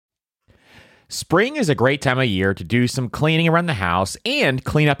Spring is a great time of year to do some cleaning around the house and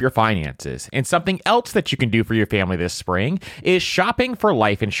clean up your finances. And something else that you can do for your family this spring is shopping for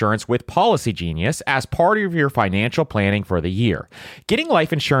life insurance with Policy Genius as part of your financial planning for the year. Getting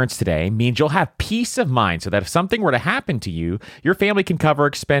life insurance today means you'll have peace of mind so that if something were to happen to you, your family can cover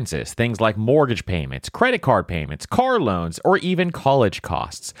expenses, things like mortgage payments, credit card payments, car loans, or even college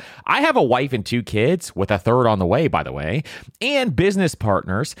costs. I have a wife and 2 kids, with a third on the way, by the way, and business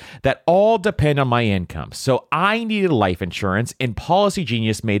partners that all depend on my income. So I needed life insurance, and Policy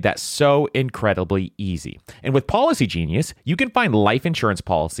Genius made that so incredibly easy. And with Policy Genius, you can find life insurance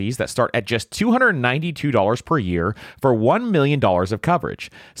policies that start at just $292 per year for $1 million of coverage.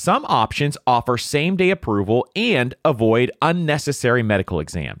 Some options offer same-day approval and avoid unnecessary medical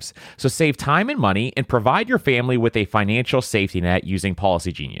exams. So save time and money and provide your family with a financial safety net using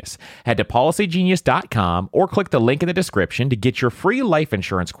Policy Genius. Head to policygenius.com or click the link in the description to get your free life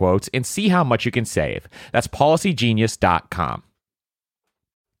insurance quotes and see how much you can save. That's policygenius.com.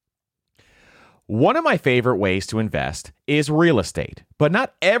 One of my favorite ways to invest is real estate, but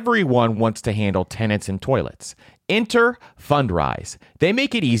not everyone wants to handle tenants and toilets. Enter Fundrise. They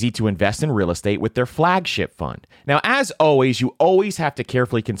make it easy to invest in real estate with their flagship fund. Now, as always, you always have to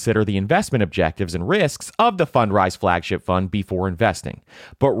carefully consider the investment objectives and risks of the Fundrise flagship fund before investing.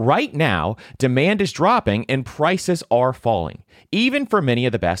 But right now, demand is dropping and prices are falling, even for many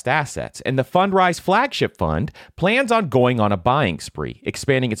of the best assets. And the Fundrise flagship fund plans on going on a buying spree,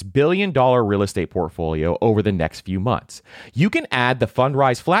 expanding its billion-dollar real estate portfolio over the next few months. You can add the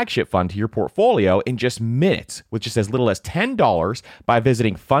Fundrise flagship fund to your portfolio in just minutes, with just as little as $10 by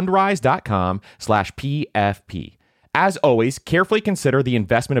visiting fundrise.com/PFP. As always, carefully consider the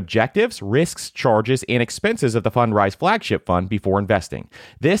investment objectives, risks, charges, and expenses of the Fundrise flagship fund before investing.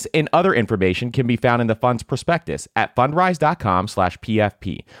 This and other information can be found in the fund's prospectus at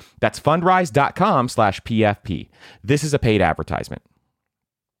fundrise.com/PFP. That's fundrise.com/PFP. This is a paid advertisement.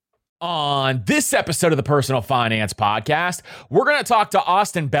 On this episode of the Personal Finance Podcast, we're going to talk to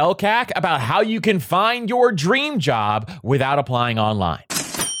Austin Belcak about how you can find your dream job without applying online.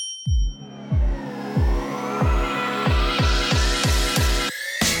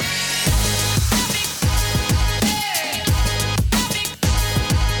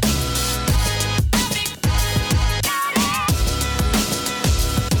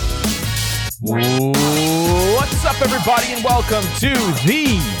 What's up, everybody, and welcome to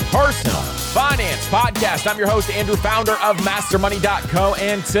the Personal Finance Podcast. I'm your host, Andrew, founder of MasterMoney.co,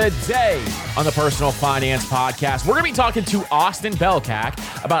 and today on the Personal Finance Podcast, we're going to be talking to Austin Belcak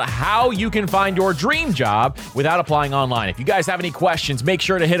about how you can find your dream job without applying online. If you guys have any questions, make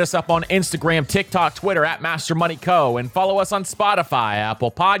sure to hit us up on Instagram, TikTok, Twitter at MasterMoneyCo, and follow us on Spotify,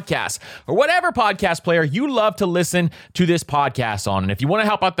 Apple Podcasts, or whatever podcast player you love to listen to this podcast on. And if you want to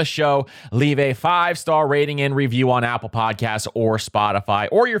help out the show, leave a 5-star rating and review on Apple Podcasts or Spotify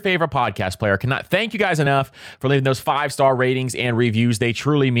or your favorite podcast player. Cannot thank you guys enough for leaving those 5-star ratings and reviews. They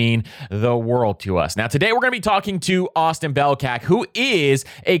truly mean the world to us. Now, today we're going to be talking to Austin Belcak, who is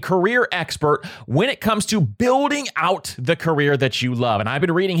a career expert when it comes to building out the career that you love. And I've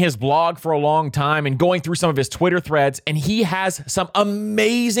been reading his blog for a long time and going through some of his Twitter threads, and he has some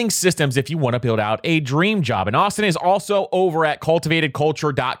amazing systems if you want to build out a dream job. And Austin is also over at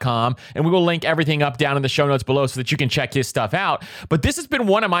cultivatedculture.com, and we will link everything up down in the show notes below so that you can check his stuff out. But this has been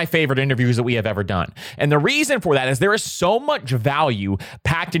one of my favorite interviews that we have ever done. And the reason for that is there is so much value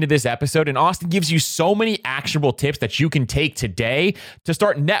packed into this episode, and Austin gives you so many actionable tips that you can take today to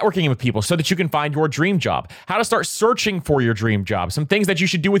start networking with people so that you can find your dream job, how to start searching for your dream job, some things that you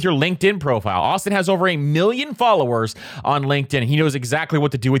should do with your LinkedIn profile. Austin has over 1 million followers on LinkedIn. He knows exactly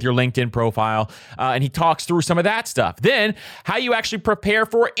what to do with your LinkedIn profile, and he talks through some of that stuff. Then, how you actually prepare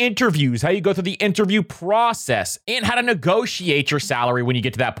for interviews, how you go through the interview process, and how to negotiate your salary when you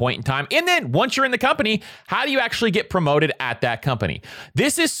get to that point in time. And then, once you're in the company, how do you actually get promoted at that company?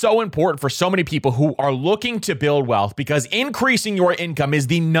 This is so important for so many people who are looking to build wealth, because increasing your income is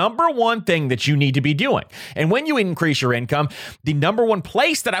the number one thing that you need to be doing. And when you increase your income, the number one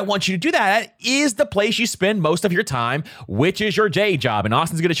place that I want you to do that at is the place you spend most of your time, which is your day job. And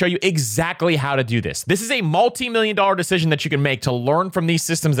Austin's going to show you exactly how to do this. This is a multi-million-dollar decision that you can make to learn from these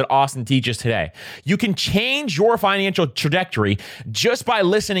systems that Austin teaches today. You can change your financial trajectory just by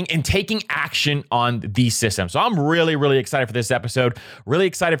listening and taking action on these systems. So I'm really, really excited for this episode. Really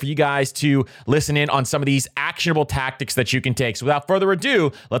excited for you guys to listen in on some of these actionable tactics that you can take. So without further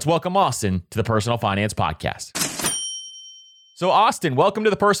ado, let's welcome Austin to the Personal Finance Podcast. So Austin, welcome to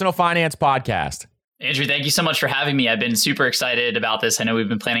the Personal Finance Podcast. Andrew, thank you so much for having me. I've been super excited about this. I know we've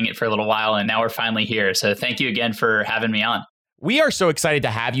been planning it for a little while, and now we're finally here. So thank you again for having me on. We are so excited to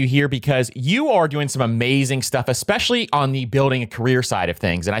have you here because you are doing some amazing stuff, especially on the building a career side of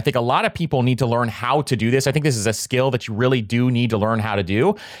things. And I think a lot of people need to learn how to do this. I think this is a skill that you really do need to learn how to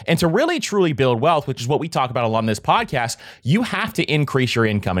do. And to really truly build wealth, which is what we talk about a lot on this podcast, you have to increase your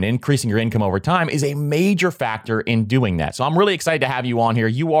income, and increasing your income over time is a major factor in doing that. So I'm really excited to have you on here.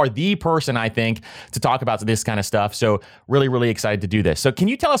 You are the person, I think, to talk about this kind of stuff. So really, really excited to do this. So can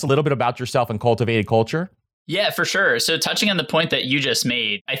you tell us a little bit about yourself and cultivated culture? Yeah, for sure. So touching on the point that you just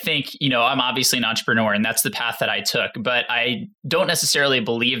made, I think, I'm obviously an entrepreneur and that's the path that I took, but I don't necessarily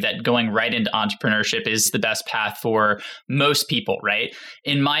believe that going right into entrepreneurship is the best path for most people, right?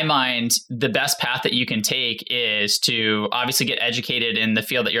 In my mind, the best path that you can take is to obviously get educated in the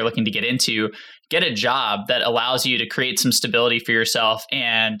field that you're looking to get into, get a job that allows you to create some stability for yourself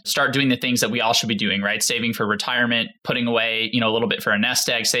and start doing the things that we all should be doing, right? Saving for retirement, putting away, a little bit for a nest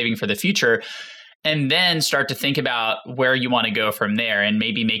egg, saving for the future. And then start to think about where you want to go from there and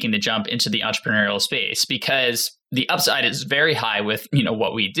maybe making the jump into the entrepreneurial space, because the upside is very high with,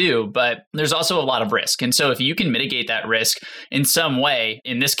 what we do, but there's also a lot of risk. And so if you can mitigate that risk in some way,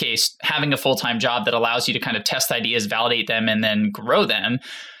 in this case, having a full-time job that allows you to kind of test ideas, validate them, and then grow them,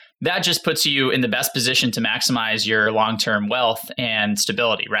 that just puts you in the best position to maximize your long-term wealth and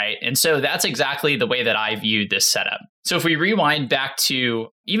stability, right? And so that's exactly the way that I viewed this setup. So if we rewind back to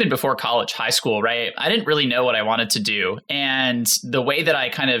even before college, high school, right? I didn't really know what I wanted to do. And the way that I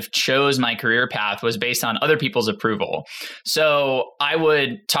kind of chose my career path was based on other people's approval. So I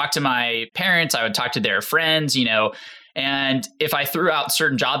would talk to my parents, I would talk to their friends, and if I threw out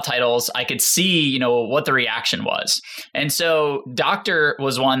certain job titles, I could see, what the reaction was. And so doctor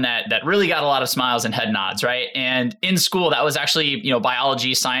was one that really got a lot of smiles and head nods, right? And in school, that was actually,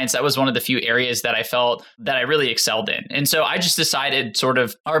 biology, science. That was one of the few areas that I felt that I really excelled in. And so I just decided sort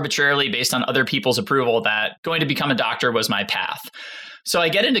of arbitrarily based on other people's approval that going to become a doctor was my path. So I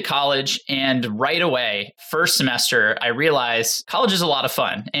get into college and right away, first semester, I realize college is a lot of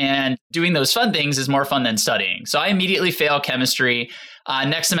fun and doing those fun things is more fun than studying. So I immediately fail chemistry.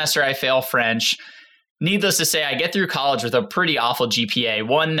 Next semester, I fail French. Needless to say, I get through college with a pretty awful GPA,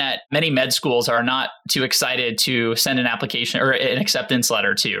 one that many med schools are not too excited to send an application or an acceptance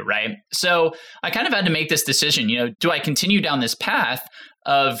letter to, right? So I kind of had to make this decision, do I continue down this path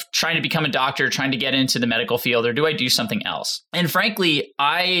of trying to become a doctor, trying to get into the medical field, or do I do something else? And frankly,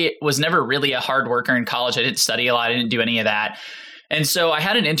 I was never really a hard worker in college. I didn't study a lot. I didn't do any of that. And so I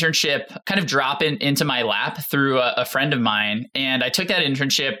had an internship kind of drop into my lap through a friend of mine. And I took that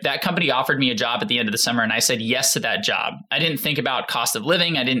internship. That company offered me a job at the end of the summer. And I said yes to that job. I didn't think about cost of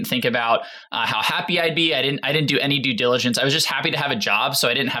living. I didn't think about how happy I'd be. I didn't do any due diligence. I was just happy to have a job. So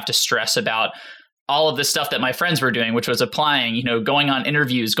I didn't have to stress about all of the stuff that my friends were doing, which was applying, going on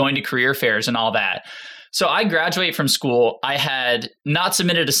interviews, going to career fairs and all that. So I graduate from school. I had not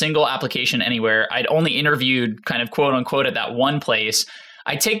submitted a single application anywhere. I'd only interviewed kind of quote unquote at that one place.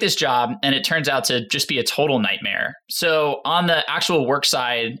 I take this job and it turns out to just be a total nightmare. So on the actual work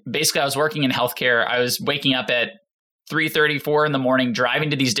side, basically I was working in healthcare. I was waking up at 3:34 in the morning, driving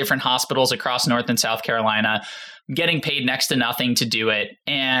to these different hospitals across North and South Carolina, getting paid next to nothing to do it.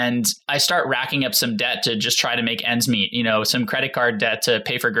 And I start racking up some debt to just try to make ends meet, some credit card debt to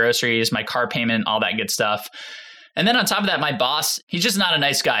pay for groceries, my car payment, all that good stuff. And then on top of that, my boss, he's just not a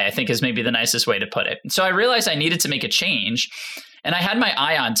nice guy, I think is maybe the nicest way to put it. So I realized I needed to make a change. And I had my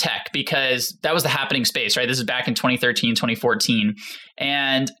eye on tech because that was the happening space, right? This is back in 2013, 2014.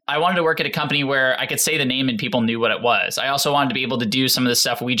 And I wanted to work at a company where I could say the name and people knew what it was. I also wanted to be able to do some of the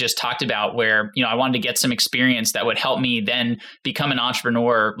stuff we just talked about where, I wanted to get some experience that would help me then become an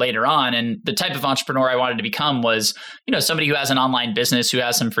entrepreneur later on. And the type of entrepreneur I wanted to become was, somebody who has an online business, who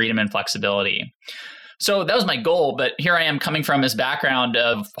has some freedom and flexibility. So that was my goal, but here I am coming from this background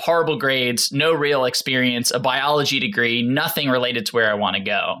of horrible grades, no real experience, a biology degree, nothing related to where I want to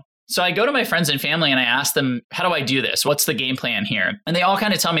go. So I go to my friends and family and I ask them, how do I do this? What's the game plan here? And they all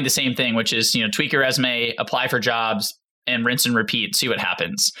kind of tell me the same thing, which is, tweak your resume, apply for jobs, and rinse and repeat, see what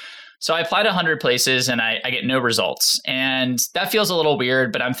happens. So I applied 100 places and I get no results. And that feels a little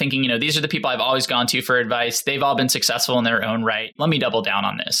weird, but I'm thinking, these are the people I've always gone to for advice. They've all been successful in their own right. Let me double down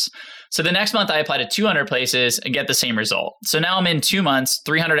on this. So the next month I applied to 200 places and get the same result. So now I'm in 2 months,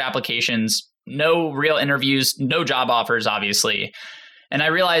 300 applications, no real interviews, no job offers, obviously. And I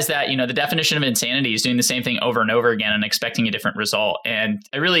realized that, the definition of insanity is doing the same thing over and over again and expecting a different result. And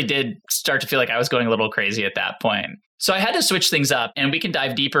I really did start to feel like I was going a little crazy at that point. So I had to switch things up, and we can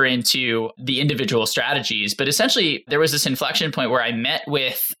dive deeper into the individual strategies. But essentially, there was this inflection point where I met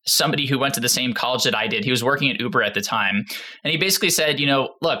with somebody who went to the same college that I did. He was working at Uber at the time. And he basically said,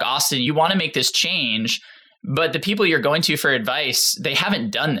 look, Austin, you want to make this change. But the people you're going to for advice, they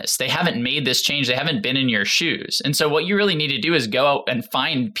haven't done this. They haven't made this change. They haven't been in your shoes. And so what you really need to do is go out and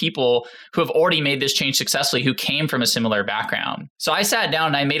find people who have already made this change successfully, who came from a similar background. So I sat down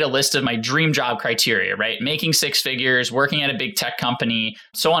and I made a list of my dream job criteria, right? Making six figures, working at a big tech company,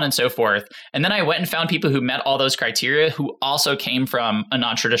 so on and so forth. And then I went and found people who met all those criteria who also came from a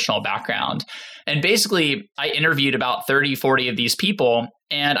non-traditional background. And basically, I interviewed about 30, 40 of these people,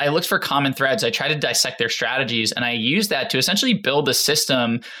 and I looked for common threads. I tried to dissect their strategies, and I used that to essentially build a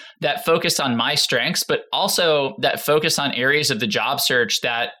system that focused on my strengths, but also that focused on areas of the job search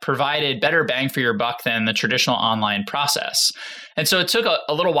that provided better bang for your buck than the traditional online process. And so it took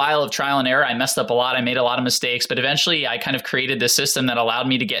a little while of trial and error. I messed up a lot. I made a lot of mistakes, but eventually I kind of created this system that allowed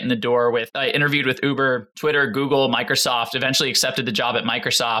me to get in the door with, I interviewed with Uber, Twitter, Google, Microsoft, eventually accepted the job at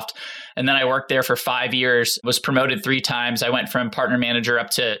Microsoft. And then I worked there for 5 years, was promoted 3 times. I went from partner manager up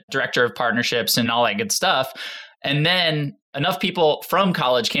to director of partnerships and all that good stuff. And then enough people from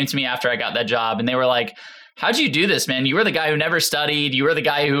college came to me after I got that job, and they were like, how'd you do this, man? You were the guy who never studied. You were the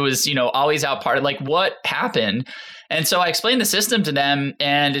guy who was, always out partying. Like, what happened? And so I explained the system to them,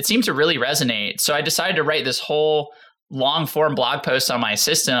 and it seemed to really resonate. So I decided to write this whole long form blog post on my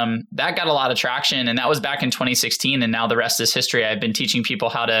system. That got a lot of traction, and that was back in 2016. And now the rest is history. I've been teaching people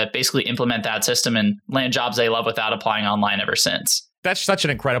how to basically implement that system and land jobs they love without applying online ever since. That's such an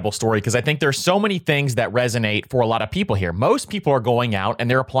incredible story, because I think there's so many things that resonate for a lot of people here. Most people are going out and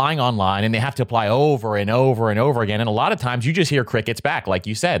they're applying online, and they have to apply over and over and over again. And a lot of times you just hear crickets back. Like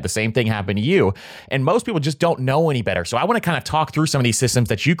you said, the same thing happened to you. And most people just don't know any better. So I want to kind of talk through some of these systems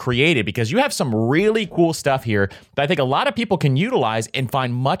that you created, because you have some really cool stuff here that I think a lot of people can utilize and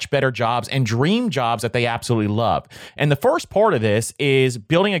find much better jobs and dream jobs that they absolutely love. And the first part of this is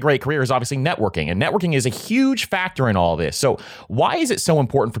building a great career is obviously networking. And networking is a huge factor in all this. So why is it so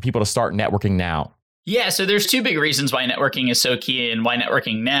important for people to start networking now? Yeah, so there's 2 big reasons why networking is so key and why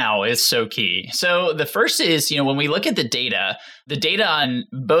networking now is so key. So the first is, when we look at the data on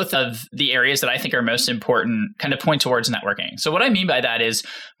both of the areas that I think are most important kind of point towards networking. So what I mean by that is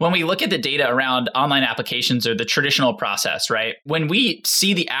when we look at the data around online applications or the traditional process, right? When we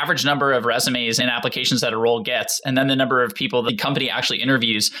see the average number of resumes and applications that a role gets, and then the number of people the company actually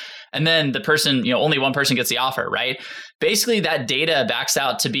interviews, and then the person, only one person gets the offer, right? Basically, that data backs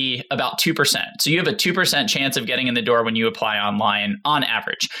out to be about 2%. So you have a 2% chance of getting in the door when you apply online on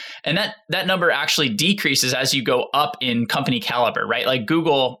average. And that number actually decreases as you go up in company caliber, right? Like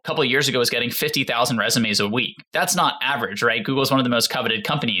Google a couple of years ago was getting 50,000 resumes a week. That's not average, right? Google is one of the most coveted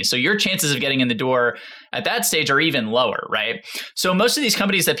companies. So your chances of getting in the door at that stage are even lower, right? So most of these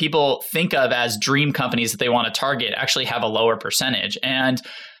companies that people think of as dream companies that they want to target actually have a lower percentage. And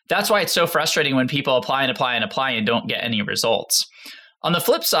that's why it's so frustrating when people apply and don't get any results. On the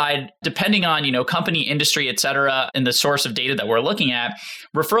flip side, depending on, company, industry, et cetera, and the source of data that we're looking at,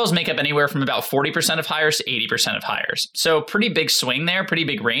 referrals make up anywhere from about 40% of hires to 80% of hires. So pretty big swing there, pretty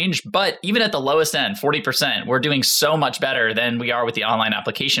big range. But even at the lowest end, 40%, we're doing so much better than we are with the online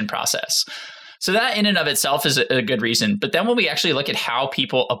application process. So that in and of itself is a good reason. But then when we actually look at how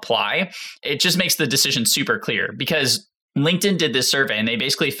people apply, it just makes the decision super clear, because LinkedIn did this survey and they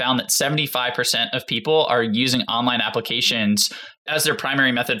basically found that 75% of people are using online applications as their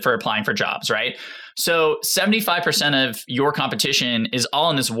primary method for applying for jobs, right? So 75% of your competition is all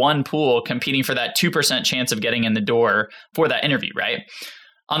in this one pool competing for that 2% chance of getting in the door for that interview, right?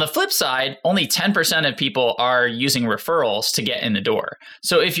 On the flip side, only 10% of people are using referrals to get in the door.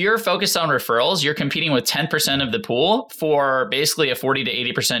 So if you're focused on referrals, you're competing with 10% of the pool for basically a 40 to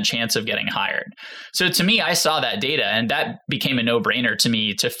 80% chance of getting hired. So to me, I saw that data and that became a no-brainer to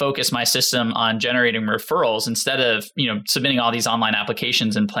me to focus my system on generating referrals instead of, submitting all these online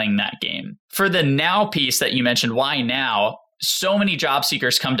applications and playing that game. For the now piece that you mentioned, why now? So many job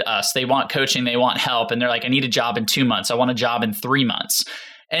seekers come to us. They want coaching, they want help, and they're like, I need a job in 2 months. I want a job in 3 months.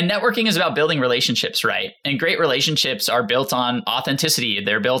 And networking is about building relationships, right? And great relationships are built on authenticity.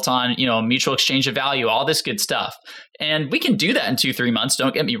 They're built on, mutual exchange of value, all this good stuff. And we can do that in 2-3 months,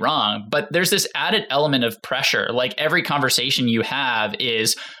 don't get me wrong. But there's this added element of pressure. Like every conversation you have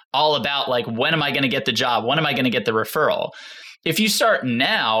is all about like, when am I going to get the job? When am I going to get the referral? If you start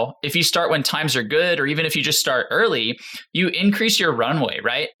now, if you start when times are good, or even if you just start early, you increase your runway,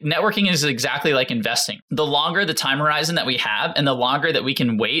 right? Networking is exactly like investing. The longer the time horizon that we have and the longer that we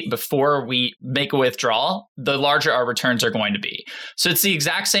can wait before we make a withdrawal, the larger our returns are going to be. So it's the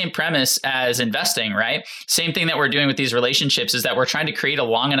exact same premise as investing, right? Same thing that we're doing with these relationships is that we're trying to create a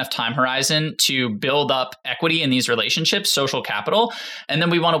long enough time horizon to build up equity in these relationships, social capital. And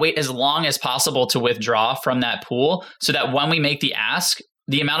then we want to wait as long as possible to withdraw from that pool so that when we make the ask,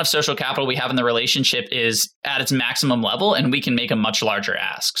 the amount of social capital we have in the relationship is at its maximum level, and we can make a much larger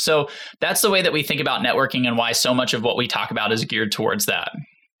ask. So that's the way that we think about networking and why so much of what we talk about is geared towards that.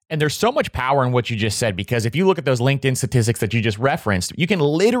 And there's so much power in what you just said, because if you look at those LinkedIn statistics that you just referenced, you can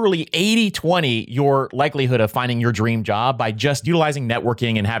literally 80-20 your likelihood of finding your dream job by just utilizing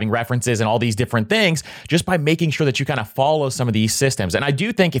networking and having references and all these different things, just by making sure that you kind of follow some of these systems. And I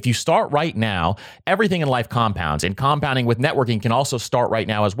do think if you start right now, everything in life compounds, and compounding with networking can also start right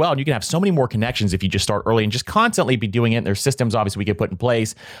now as well. And you can have so many more connections if you just start early and just constantly be doing it. And there's systems obviously we can put in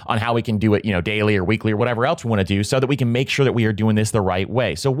place on how we can do it, daily or weekly or whatever else we want to do, so that we can make sure that we are doing this the right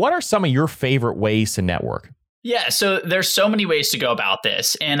way. So what are some of your favorite ways to network? Yeah, so there's so many ways to go about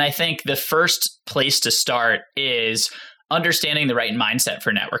this. And I think the first place to start is understanding the right mindset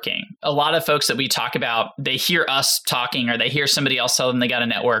for networking. A lot of folks that we talk about, they hear us talking or they hear somebody else tell them they got to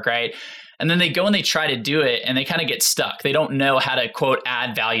network, right? And then they go and they try to do it and they kind of get stuck. They don't know how to, quote,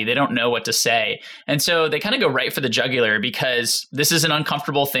 add value. They don't know what to say. And so they kind of go right for the jugular because this is an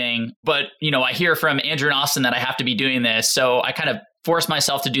uncomfortable thing. But, I hear from Andrew and Austin that I have to be doing this. So I kind of force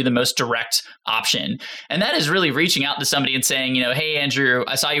myself to do the most direct option. And that is really reaching out to somebody and saying, hey, Andrew,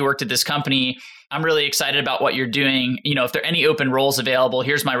 I saw you worked at this company. I'm really excited about what you're doing. If there are any open roles available,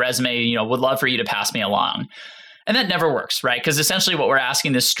 here's my resume, would love for you to pass me along. And that never works, right? Because essentially what we're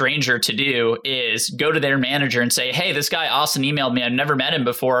asking this stranger to do is go to their manager and say, hey, this guy Austin emailed me. I've never met him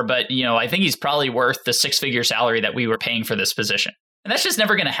before, but I think he's probably worth the 6-figure salary that we were paying for this position. And that's just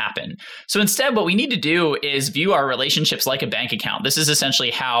never going to happen. So instead, what we need to do is view our relationships like a bank account. This is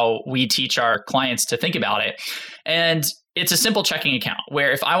essentially how we teach our clients to think about it. And it's a simple checking account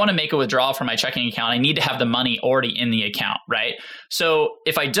where if I want to make a withdrawal from my checking account, I need to have the money already in the account, right? So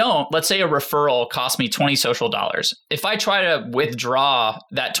if I don't, let's say a referral costs me $20 social dollars. If I try to withdraw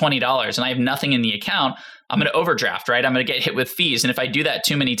that $20 and I have nothing in the account, I'm going to overdraft, right? I'm going to get hit with fees. And if I do that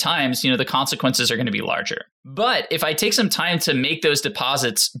too many times, the consequences are going to be larger. But if I take some time to make those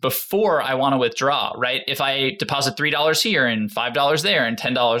deposits before I want to withdraw, right? If I deposit $3 here and $5 there and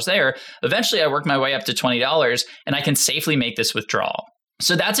 $10 there, eventually I work my way up to $20 and I can safely make this withdrawal.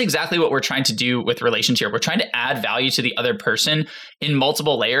 So that's exactly what we're trying to do with relations here. We're trying to add value to the other person in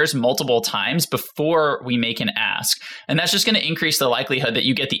multiple layers, multiple times before we make an ask. And that's just going to increase the likelihood that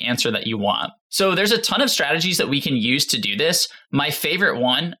you get the answer that you want. So there's a ton of strategies that we can use to do this. My favorite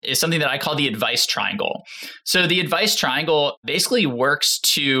one is something that I call the advice triangle. So the advice triangle basically works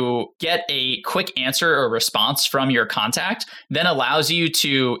to get a quick answer or response from your contact, then allows you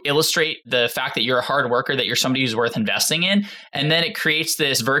to illustrate the fact that you're a hard worker, that you're somebody who's worth investing in. And then it creates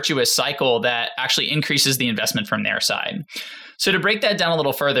this virtuous cycle that actually increases the investment from their side. So to break that down a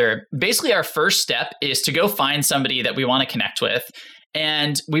little further, basically our first step is to go find somebody that we want to connect with.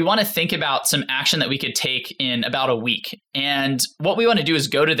 And we want to think about some action that we could take in about a week. And what we want to do is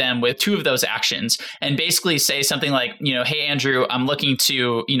go to them with 2 of those actions and basically say something like, hey, Andrew, I'm looking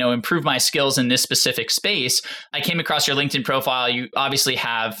to, improve my skills in this specific space. I came across your LinkedIn profile. You obviously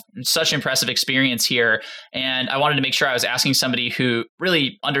have such impressive experience here. And I wanted to make sure I was asking somebody who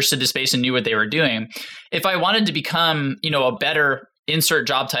really understood the space and knew what they were doing. If I wanted to become, a better insert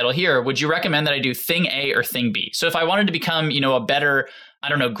job title here, would you recommend that I do thing A or thing B? So if I wanted to become, a better,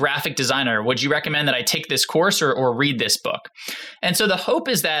 graphic designer, would you recommend that I take this course or read this book? And so the hope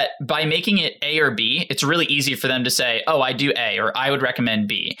is that by making it A or B, it's really easy for them to say, oh, I do A, or I would recommend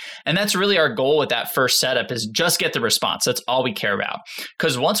B. And that's really our goal with that first setup, is just get the response. That's all we care about.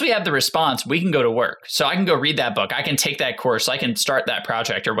 Because once we have the response, we can go to work. So I can go read that book. I can take that course. I can start that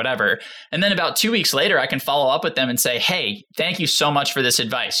project or whatever. And then about 2 weeks later, I can follow up with them and say, hey, thank you so much for this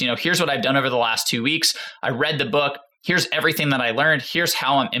advice. Here's what I've done over the last 2 weeks. I read the book. Here's everything that I learned. Here's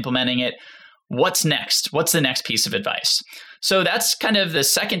how I'm implementing it. What's next? What's the next piece of advice? So that's kind of the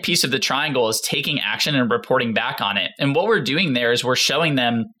second piece of the triangle, is taking action and reporting back on it. And what we're doing there is we're showing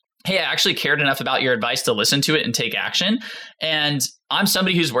them, hey, I actually cared enough about your advice to listen to it and take action. And I'm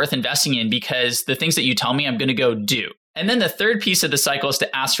somebody who's worth investing in because the things that you tell me, I'm going to go do. And then the third piece of the cycle is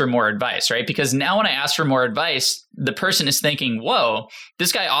to ask for more advice, right? Because now when I ask for more advice, the person is thinking, whoa,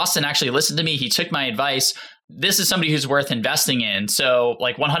 this guy Austin actually listened to me. He took my advice. This is somebody who's worth investing in. So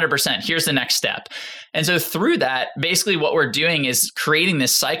 100%, here's the next step. And so through that, basically what we're doing is creating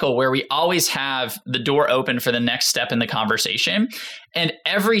this cycle where we always have the door open for the next step in the conversation. And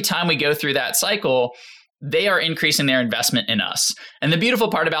every time we go through that cycle, they are increasing their investment in us. And the beautiful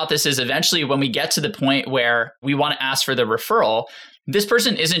part about this is eventually when we get to the point where we want to ask for the referral, this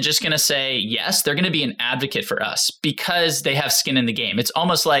person isn't just going to say yes, they're going to be an advocate for us because they have skin in the game. It's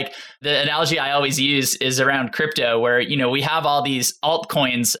almost like the analogy I always use is around crypto where, we have all these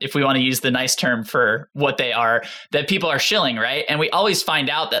altcoins, if we want to use the nice term for what they are, that people are shilling, right? And we always find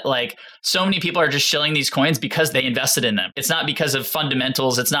out that like so many people are just shilling these coins because they invested in them. It's not because of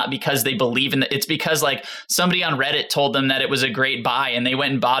fundamentals. It's not because they believe in it. It's because like somebody on Reddit told them that it was a great buy and they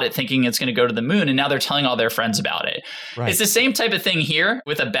went and bought it thinking it's going to go to the moon. And now they're telling all their friends about it. Right. It's the same type of thing here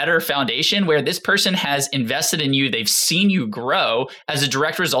with a better foundation where this person has invested in you. They've seen you grow as a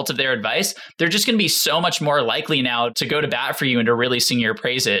direct result of their advice. They're just going to be so much more likely now to go to bat for you and to really sing your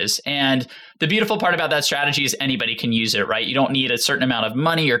praises. And the beautiful part about that strategy is anybody can use it, right? You don't need a certain amount of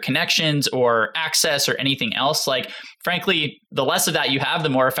money or connections or access or anything else. Like, frankly, the less of that you have, the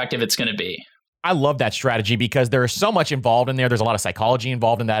more effective it's going to be. I love that strategy because there is so much involved in there. There's a lot of psychology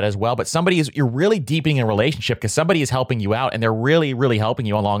involved in that as well. But you're really deepening a relationship because somebody is helping you out and they're really, really helping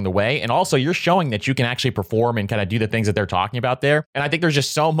you along the way. And also you're showing that you can actually perform and kind of do the things that they're talking about there. And I think there's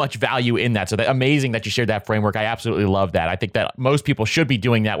just so much value in that. So amazing that you shared that framework. I absolutely love that. I think that most people should be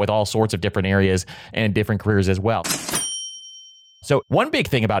doing that with all sorts of different areas and different careers as well. So one big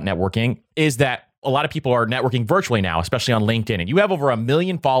thing about networking is that a lot of people are networking virtually now, especially on LinkedIn, and you have over 1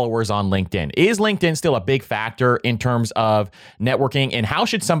 million followers on LinkedIn. Is LinkedIn still a big factor in terms of networking, and how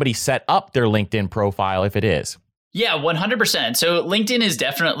should somebody set up their LinkedIn profile if it is? Yeah, 100%. So LinkedIn is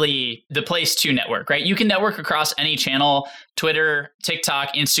definitely the place to network, right? You can network across any channel, Twitter,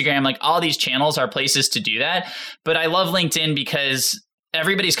 TikTok, Instagram, like all these channels are places to do that. But I love LinkedIn because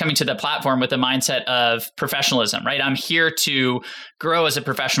everybody's coming to the platform with a mindset of professionalism, right? I'm here to grow as a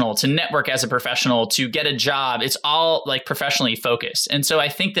professional, to network as a professional, to get a job. It's all like professionally focused. And so I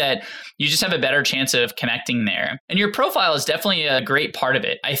think that you just have a better chance of connecting there. And your profile is definitely a great part of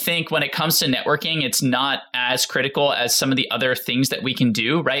it. I think when it comes to networking, it's not as critical as some of the other things that we can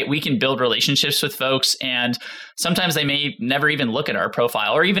do, right? We can build relationships with folks, and sometimes they may never even look at our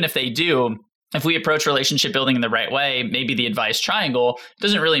profile, or even if they do, if we approach relationship building in the right way, maybe the advice triangle, it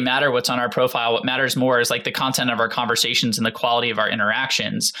doesn't really matter what's on our profile. What matters more is like the content of our conversations and the quality of our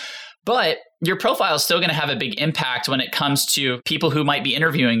interactions. But your profile is still going to have a big impact when it comes to people who might be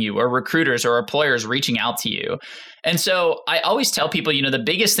interviewing you or recruiters or employers reaching out to you. And so I always tell people, the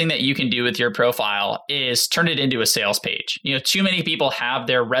biggest thing that you can do with your profile is turn it into a sales page. Too many people have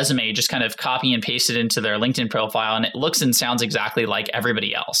their resume just kind of copy and paste it into their LinkedIn profile, and it looks and sounds exactly like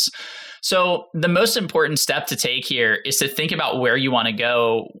everybody else. So the most important step to take here is to think about where you want to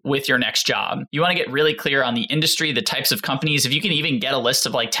go with your next job. You want to get really clear on the industry, the types of companies. If you can even get a list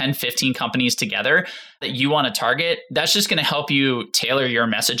of like 10, 15 companies together that you want to target, that's just going to help you tailor your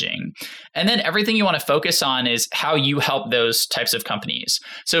messaging. And then everything you want to focus on is how you help those types of companies.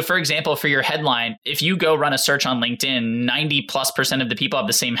 So for example, for your headline, if you go run a search on LinkedIn, 90+% of the people have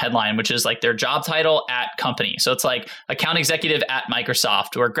the same headline, which is like their job title at company. So it's like account executive at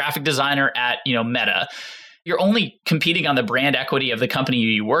Microsoft or graphic designer at, Meta. You're only competing on the brand equity of the company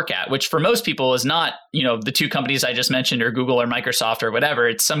you work at, which for most people is not, the two companies I just mentioned or Google or Microsoft or whatever.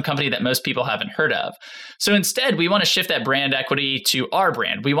 It's some company that most people haven't heard of. So instead, we want to shift that brand equity to our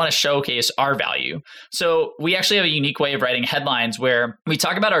brand. We want to showcase our value. So we actually have a unique way of writing headlines where we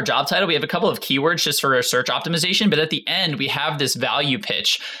talk about our job title. We have a couple of keywords just for our search optimization, but at the end, we have this value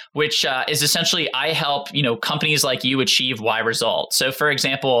pitch, which is essentially, I help, companies like you achieve Y results. So for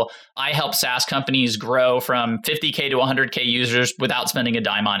example, I help SaaS companies grow from 50K to 100K users without spending a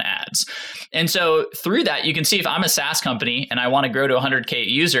dime on ads. And so through that, you can see if I'm a SaaS company and I want to grow to 100K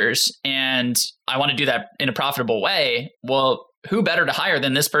users and I want to do that in a profitable way, well, who better to hire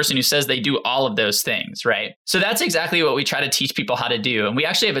than this person who says they do all of those things, right? So that's exactly what we try to teach people how to do. And we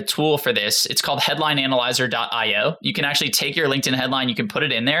actually have a tool for this. It's called headlineanalyzer.io. You can actually take your LinkedIn headline, you can put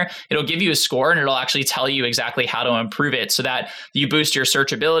it in there. It'll give you a score and it'll actually tell you exactly how to improve it so that you boost your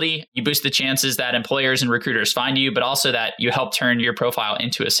searchability, you boost the chances that employers and recruiters find you, but also that you help turn your profile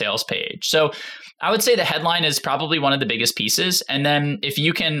into a sales page. So I would say the headline is probably one of the biggest pieces. And then if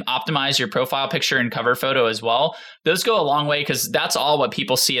you can optimize your profile picture and cover photo as well, those go a long way because that's all what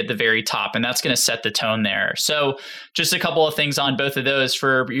people see at the very top. And that's going to set the tone there. So just a couple of things on both of those.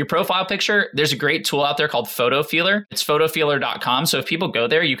 For your profile picture, there's a great tool out there called Photo Feeler. It's photofeeler.com. So if people go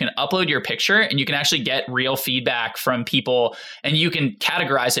there, you can upload your picture and you can actually get real feedback from people, and you can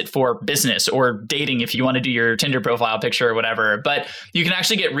categorize it for business or dating if you want to do your Tinder profile picture or whatever. But you can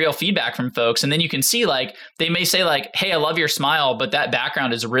actually get real feedback from folks. And then you can see like, they may say like, hey, I love your smile, but that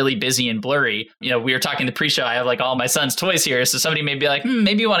background is really busy and blurry. We were talking the pre-show, I have like all my son's toys here. picture. So somebody may be like,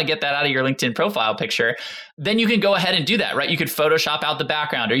 maybe you want to get that out of your LinkedIn profile picture. Then you can go ahead and do that, right? You could Photoshop out the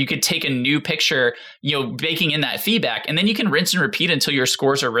background, or you could take a new picture, baking in that feedback, and then you can rinse and repeat until your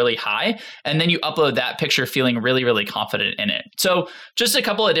scores are really high. And then you upload that picture feeling really, really confident in it. So just a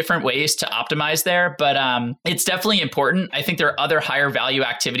couple of different ways to optimize there, but it's definitely important. I think there are other higher value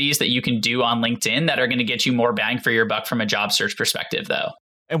activities that you can do on LinkedIn that are going to get you more bang for your buck from a job search perspective, though.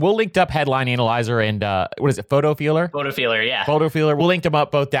 And we'll link up Headline Analyzer and Photo Feeler? Photo Feeler, yeah. Photo Feeler. We'll link them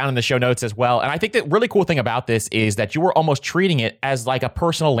up both down in the show notes as well. And I think the really cool thing about this is that you were almost treating it as like a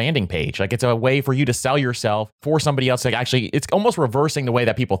personal landing page. Like it's a way for you to sell yourself for somebody else. Like actually, it's almost reversing the way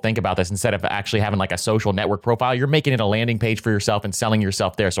that people think about this. Instead of actually having like a social network profile, you're making it a landing page for yourself and selling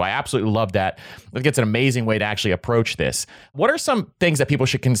yourself there. So I absolutely love that. I think it's an amazing way to actually approach this. What are some things that people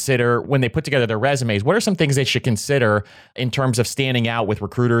should consider when they put together their resumes? What are some things they should consider in terms of standing out with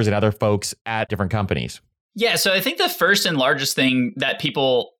recruiters and other folks at different companies? Yeah, so I think the first and largest thing that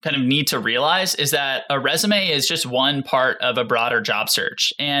people kind of need to realize is that a resume is just one part of a broader job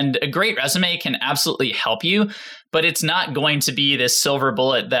search. And a great resume can absolutely help you, but it's not going to be this silver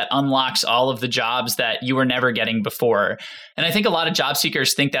bullet that unlocks all of the jobs that you were never getting before. And I think a lot of job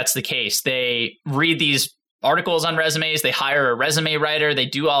seekers think that's the case. They read these articles on resumes, they hire a resume writer, they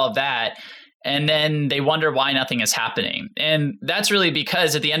do all of that, and then they wonder why nothing is happening. And that's really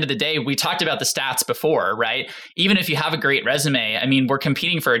because at the end of the day, we talked about the stats before, right? Even if you have a great resume, I mean, we're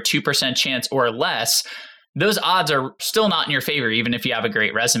competing for a 2% chance or less. Those odds are still not in your favor, even if you have a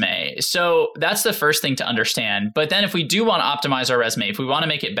great resume. So that's the first thing to understand. But then if we do want to optimize our resume, if we want to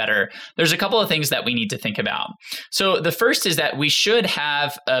make it better, there's a couple of things that we need to think about. So the first is that we should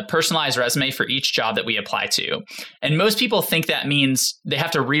have a personalized resume for each job that we apply to. And most people think that means they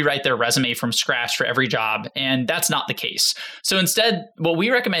have to rewrite their resume from scratch for every job. And that's not the case. So instead, what we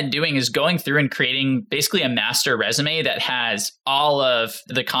recommend doing is going through and creating basically a master resume that has all of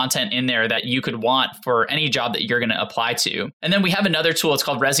the content in there that you could want for any job that you're going to apply to. And then we have another tool. It's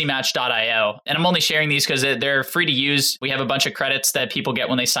called ResiMatch.io. And I'm only sharing these because they're free to use. We have a bunch of credits that people get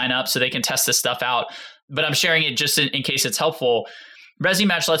when they sign up so they can test this stuff out. But I'm sharing it just in case it's helpful.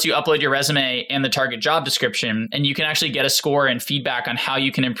 ResiMatch lets you upload your resume and the target job description, and you can actually get a score and feedback on how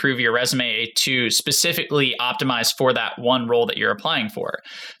you can improve your resume to specifically optimize for that one role that you're applying for.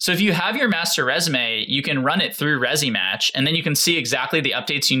 So if you have your master resume, you can run it through ResiMatch, and then you can see exactly the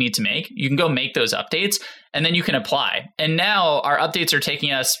updates you need to make. You can go make those updates, and then you can apply. And now our updates are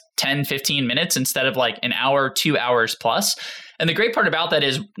taking us 10, 15 minutes instead of like an hour, 2 hours plus. And the great part about that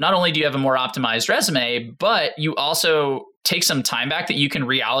is not only do you have a more optimized resume, but you also take some time back that you can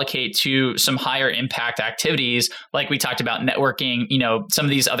reallocate to some higher impact activities, like we talked about networking, some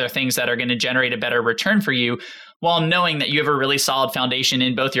of these other things that are going to generate a better return for you, while knowing that you have a really solid foundation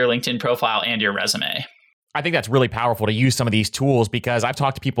in both your LinkedIn profile and your resume. I think that's really powerful to use some of these tools, because I've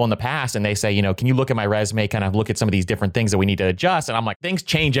talked to people in the past and they say, can you look at my resume, kind of look at some of these different things that we need to adjust? And I'm like, things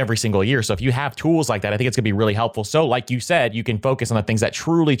change every single year. So if you have tools like that, I think it's going to be really helpful. So like you said, you can focus on the things that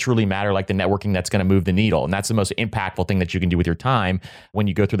truly, truly matter, like the networking that's going to move the needle. And that's the most impactful thing that you can do with your time when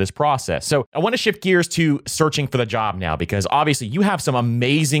you go through this process. So I want to shift gears to searching for the job now, because obviously you have some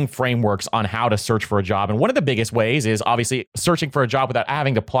amazing frameworks on how to search for a job. And one of the biggest ways is obviously searching for a job without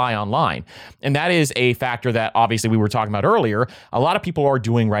having to apply online. And that is a factor that obviously we were talking about earlier. A lot of people are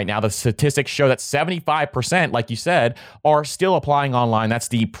doing right now. The statistics show that 75%, like you said, are still applying online. That's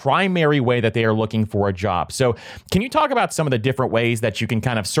the primary way that they are looking for a job. So can you talk about some of the different ways that you can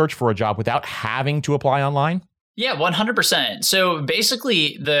kind of search for a job without having to apply online? Yeah, 100%. So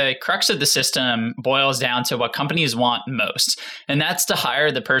basically, the crux of the system boils down to what companies want most, and that's to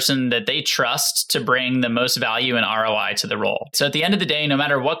hire the person that they trust to bring the most value and ROI to the role. So at the end of the day, no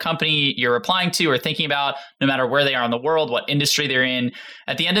matter what company you're applying to or thinking about, no matter where they are in the world, what industry they're in,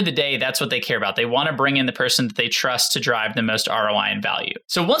 at the end of the day, that's what they care about. They want to bring in the person that they trust to drive the most ROI and value.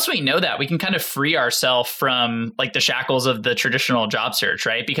 So once we know that, we can kind of free ourselves from like the shackles of the traditional job search,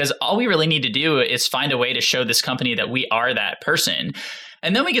 right? Because all we really need to do is find a way to show this company that we are that person.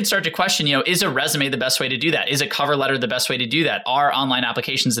 And then we can start to question, is a resume the best way to do that? Is a cover letter the best way to do that? Are online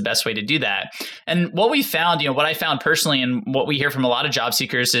applications the best way to do that? And what we found, what I found personally, and what we hear from a lot of job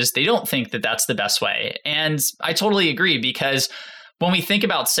seekers is they don't think that that's the best way. And I totally agree, because when we think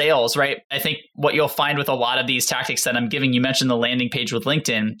about sales, right, I think what you'll find with a lot of these tactics that I'm giving, you mentioned the landing page with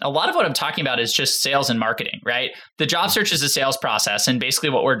LinkedIn, a lot of what I'm talking about is just sales and marketing, right? The job search is a sales process. And basically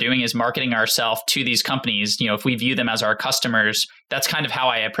what we're doing is marketing ourselves to these companies. If we view them as our customers, that's kind of how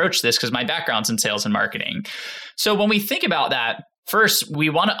I approach this, because my background's in sales and marketing. So when we think about that, first, we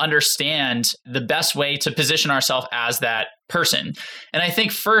want to understand the best way to position ourselves as that person. And I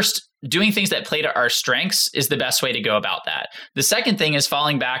think first, doing things that play to our strengths is the best way to go about that. The second thing is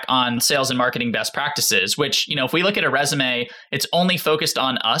falling back on sales and marketing best practices, which, if we look at a resume, it's only focused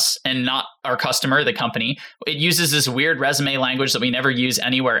on us and not our customer, the company. It uses this weird resume language that we never use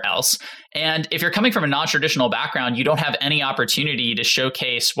anywhere else. And if you're coming from a non-traditional background, you don't have any opportunity to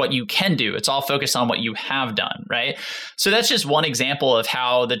showcase what you can do. It's all focused on what you have done, right? So that's just one example of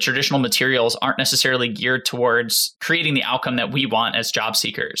how the traditional materials aren't necessarily geared towards creating the outcome that we want as job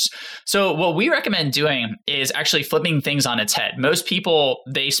seekers. So what we recommend doing is actually flipping things on its head. Most people,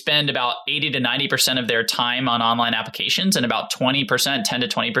 they spend about 80 to 90% of their time on online applications and about 20%, 10 to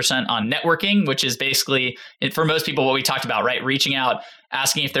 20% on networking, which is basically, for most people, what we talked about, right? Reaching out,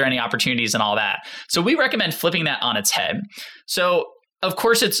 asking if there are any opportunities and all that. So we recommend flipping that on its head. So of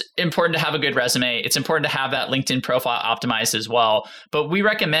course, it's important to have a good resume. It's important to have that LinkedIn profile optimized as well. But we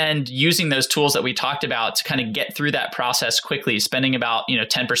recommend using those tools that we talked about to kind of get through that process quickly, spending about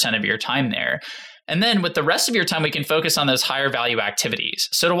 10% of your time there. And then with the rest of your time, we can focus on those higher value activities.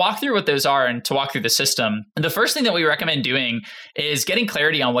 So to walk through what those are and to walk through the system, the first thing that we recommend doing is getting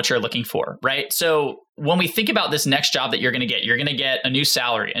clarity on what you're looking for, right? So when we think about this next job that you're going to get a new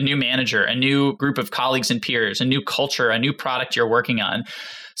salary, a new manager, a new group of colleagues and peers, a new culture, a new product you're working on.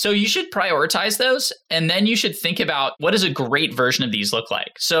 So you should prioritize those, and then you should think about what does a great version of these look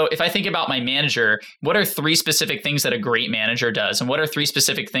like. So if I think about my manager, what are 3 specific things that a great manager does? And what are 3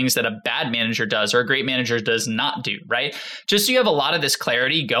 specific things that a bad manager does or a great manager does not do, right? Just so you have a lot of this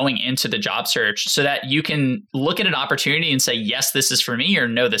clarity going into the job search so that you can look at an opportunity and say, yes, this is for me, or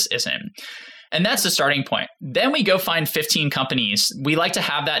no, this isn't. And that's the starting point. Then we go find 15 companies. We like to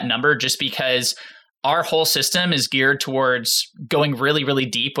have that number just because our whole system is geared towards going really, really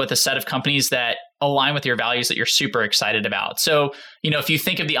deep with a set of companies that align with your values that you're super excited about. So, if you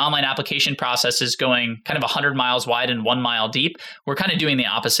think of the online application process as going kind of 100 miles wide and 1 mile deep, we're kind of doing the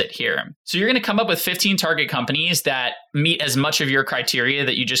opposite here. So you're going to come up with 15 target companies that meet as much of your criteria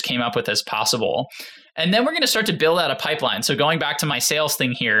that you just came up with as possible. And then we're going to start to build out a pipeline. So going back to my sales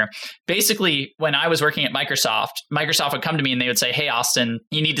thing here, basically when I was working at Microsoft would come to me and they would say, hey, Austin,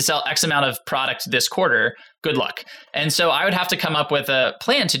 you need to sell X amount of product this quarter. Good luck. And so I would have to come up with a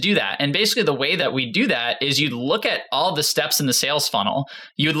plan to do that. And basically the way that we do that is you'd look at all the steps in the sales funnel.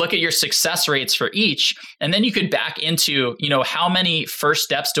 You'd look at your success rates for each, and then you could back into, how many first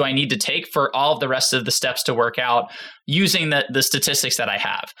steps do I need to take for all of the rest of the steps to work out using the statistics that I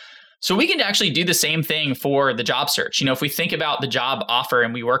have. So we can actually do the same thing for the job search. If we think about the job offer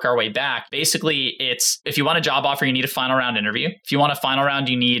and we work our way back, basically it's, if you want a job offer, you need a final round interview. If you want a final round,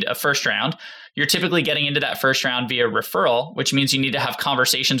 you need a first round. You're typically getting into that first round via referral, which means you need to have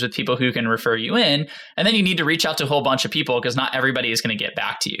conversations with people who can refer you in. And then you need to reach out to a whole bunch of people because not everybody is going to get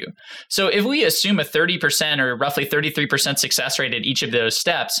back to you. So if we assume a 30% or roughly 33% success rate at each of those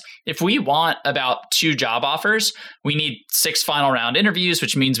steps, if we want about 2 job offers, we need 6 final round interviews,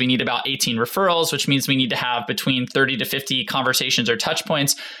 which means we need about 18 referrals, which means we need to have between 30 to 50 conversations or touch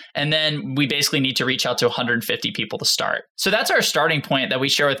points. And then we basically need to reach out to 150 people to start. So that's our starting point that we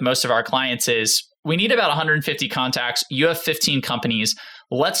share with most of our clients is we need about 150 contacts. You have 15 companies.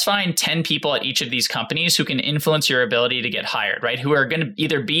 Let's find 10 people at each of these companies who can influence your ability to get hired, right? Who are going to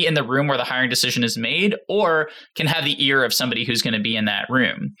either be in the room where the hiring decision is made or can have the ear of somebody who's going to be in that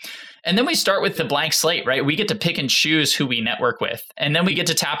room. And then we start with the blank slate, right? We get to pick and choose who we network with. And then we get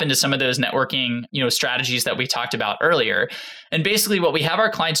to tap into some of those networking, strategies that we talked about earlier. And basically what we have our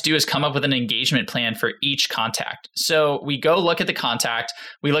clients do is come up with an engagement plan for each contact. So we go look at the contact,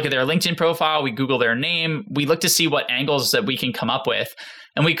 we look at their LinkedIn profile, we Google their name, we look to see what angles that we can come up with.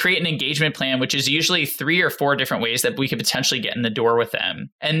 And we create an engagement plan, which is usually 3 or 4 different ways that we could potentially get in the door with them.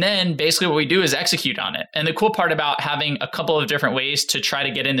 And then basically what we do is execute on it. And the cool part about having a couple of different ways to try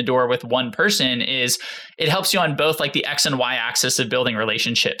to get in the door with one person is it helps you on both like the X and Y axis of building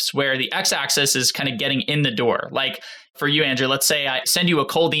relationships, where the X axis is kind of getting in the door. Like for you, Andrew, let's say I send you a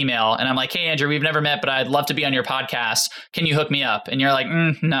cold email and I'm like, hey, Andrew, we've never met, but I'd love to be on your podcast. Can you hook me up? And you're like,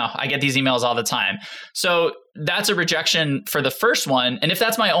 no, I get these emails all the time. So that's a rejection for the first one. And if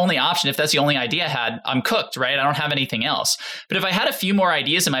that's my only option, if that's the only idea I had, I'm cooked, right? I don't have anything else. But if I had a few more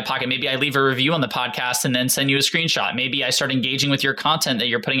ideas in my pocket, maybe I leave a review on the podcast and then send you a screenshot. Maybe I start engaging with your content that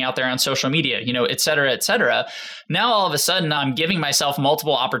you're putting out there on social media, et cetera, et cetera. Now, all of a sudden, I'm giving myself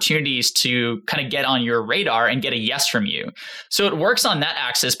multiple opportunities to kind of get on your radar and get a yes from you. So it works on that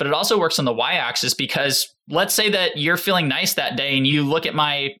axis, but it also works on the Y axis because let's say that you're feeling nice that day and you look at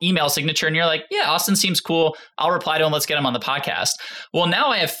my email signature and you're like, yeah, Austin seems cool. I'll reply to him. Let's get him on the podcast. Well, now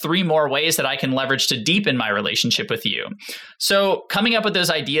I have 3 more ways that I can leverage to deepen my relationship with you. So coming up with those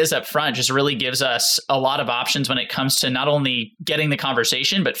ideas up front just really gives us a lot of options when it comes to not only getting the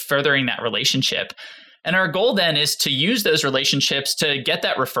conversation, but furthering that relationship. And our goal then is to use those relationships to get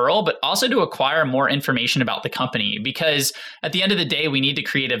that referral, but also to acquire more information about the company. Because at the end of the day, we need to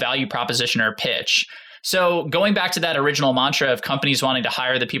create a value proposition or pitch. So going back to that original mantra of companies wanting to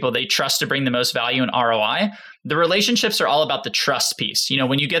hire the people they trust to bring the most value and ROI, the relationships are all about the trust piece.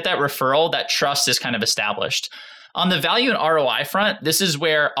 When you get that referral, that trust is kind of established. On the value and ROI front, this is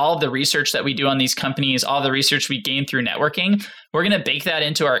where all of the research that we do on these companies, all the research we gain through networking, we're going to bake that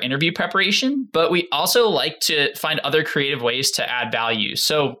into our interview preparation, but we also like to find other creative ways to add value.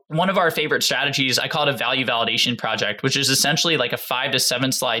 So one of our favorite strategies, I call it a value validation project, which is essentially like a 5 to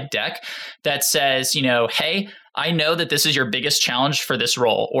 7 slide deck that says, hey, I know that this is your biggest challenge for this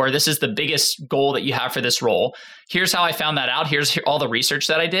role, or this is the biggest goal that you have for this role. Here's how I found that out. Here's all the research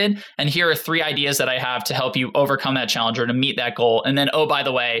that I did. And here are 3 ideas that I have to help you overcome that challenge or to meet that goal. And then, oh, by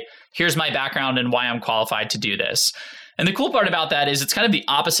the way, here's my background and why I'm qualified to do this. And the cool part about that is it's kind of the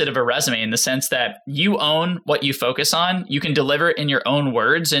opposite of a resume in the sense that you own what you focus on. You can deliver it in your own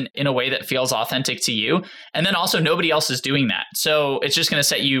words and in a way that feels authentic to you. And then also nobody else is doing that. So it's just going to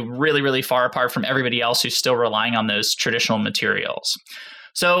set you really, really far apart from everybody else who's still relying on those traditional materials.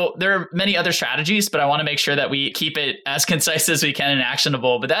 So there are many other strategies, but I want to make sure that we keep it as concise as we can and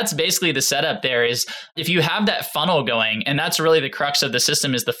actionable. But that's basically the setup there is if you have that funnel going, and that's really the crux of the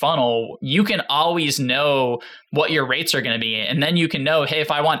system is the funnel, you can always know what your rates are going to be. And then you can know, hey,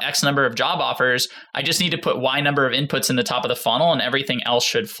 if I want X number of job offers, I just need to put Y number of inputs in the top of the funnel and everything else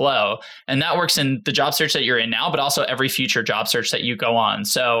should flow. And that works in the job search that you're in now, but also every future job search that you go on.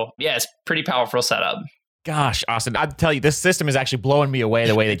 So yeah, it's pretty powerful setup. Gosh, Austin, I'll tell you, this system is actually blowing me away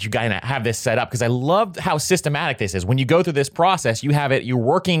the way that you kind of have this set up because I love how systematic this is. When you go through this process, you have it, you're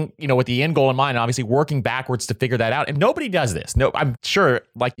working, with the end goal in mind, obviously working backwards to figure that out. And nobody does this. No, I'm sure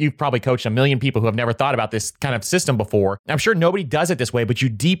like you've probably coached a million people who have never thought about this kind of system before. I'm sure nobody does it this way, but you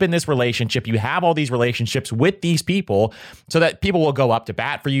deepen this relationship. You have all these relationships with these people so that people will go up to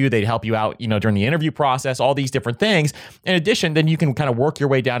bat for you. They'd help you out, during the interview process, all these different things. In addition, then you can kind of work your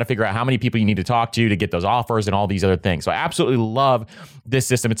way down to figure out how many people you need to talk to get those offers and all these other things. So I absolutely love this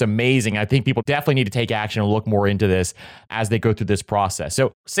system. It's amazing. I think people definitely need to take action and look more into this as they go through this process.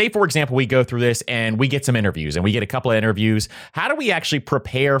 So say, for example, we go through this and we get some interviews and we get a couple of interviews. How do we actually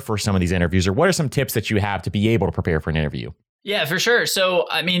prepare for some of these interviews, or what are some tips that you have to be able to prepare for an interview? Yeah, for sure. So,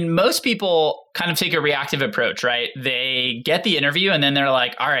 most people kind of take a reactive approach, right? They get the interview and then they're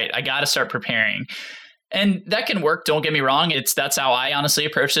like, all right, I got to start preparing. And that can work. Don't get me wrong. That's how I honestly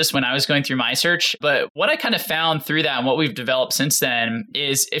approached this when I was going through my search. But what I kind of found through that and what we've developed since then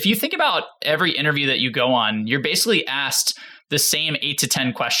is if you think about every interview that you go on, you're basically asked the same 8 to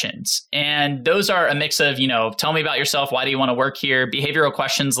 10 questions. And those are a mix of, tell me about yourself. Why do you want to work here? Behavioral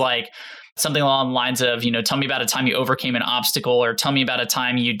questions like something along the lines of, tell me about a time you overcame an obstacle, or tell me about a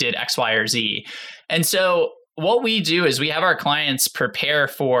time you did X, Y, or Z. And so what we do is we have our clients prepare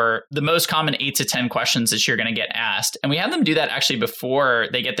for the most common 8 to 10 questions that you're going to get asked. And we have them do that actually before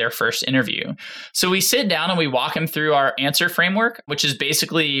they get their first interview. So we sit down and we walk them through our answer framework, which is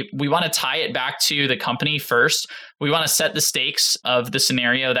basically we want to tie it back to the company first. We want to set the stakes of the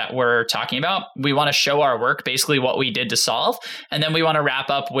scenario that we're talking about. We want to show our work, basically what we did to solve. And then we want to wrap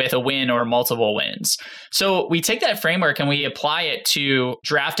up with a win or multiple wins. So we take that framework and we apply it to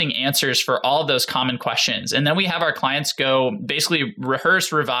drafting answers for all of those common questions. And then we have our clients go basically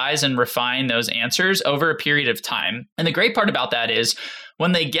rehearse, revise, and refine those answers over a period of time. And the great part about that is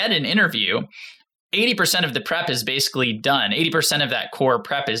when they get an interview, 80% of the prep is basically done. 80% of that core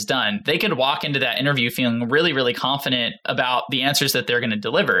prep is done. They could walk into that interview feeling really, really confident about the answers that they're going to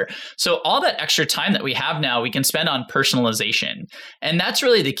deliver. So all that extra time that we have now, we can spend on personalization. And that's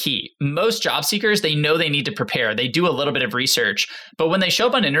really the key. Most job seekers, they know they need to prepare. They do a little bit of research. But when they show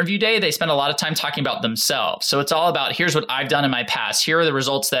up on interview day, they spend a lot of time talking about themselves. So it's all about, here's what I've done in my past. Here are the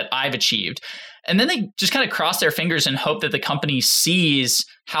results that I've achieved. And then they just kind of cross their fingers and hope that the company sees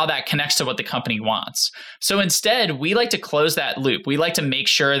how that connects to what the company wants. So instead, we like to close that loop. We like to make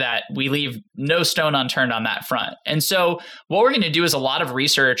sure that we leave no stone unturned on that front. And so what we're going to do is a lot of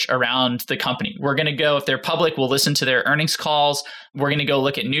research around the company. We're going to go, if they're public, we'll listen to their earnings calls. We're going to go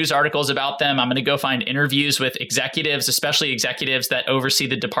look at news articles about them. I'm going to go find interviews with executives, especially executives that oversee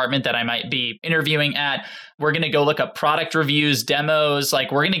the department that I might be interviewing at. We're going to go look up product reviews, demos. We're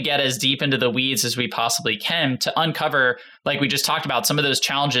going to get as deep into the weeds as we possibly can to uncover like we just talked about, some of those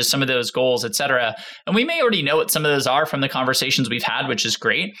challenges, some of those goals, et cetera. And we may already know what some of those are from the conversations we've had, which is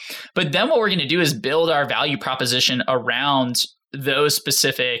great. But then what we're going to do is build our value proposition around those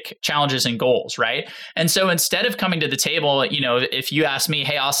specific challenges and goals, right? And so instead of coming to the table, if you ask me,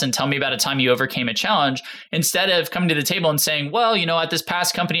 hey, Austin, tell me about a time you overcame a challenge, instead of coming to the table and saying, well, at this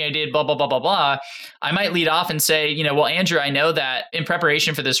past company I did blah, blah, blah, blah, blah, I might lead off and say, well, Andrew, I know that in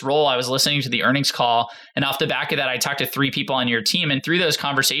preparation for this role, I was listening to the earnings call. And off the back of that, I talked to 3 people on your team. And through those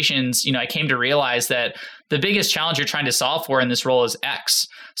conversations, I came to realize that the biggest challenge you're trying to solve for in this role is X.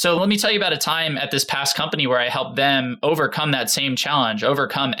 So let me tell you about a time at this past company where I helped them overcome that same challenge,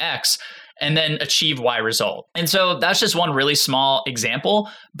 overcome X, and then achieve Y result. And so that's just one really small example.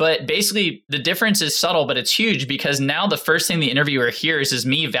 But basically, the difference is subtle, but it's huge, because now the first thing the interviewer hears is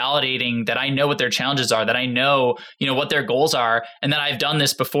me validating that I know what their challenges are, that I know, what their goals are, and that I've done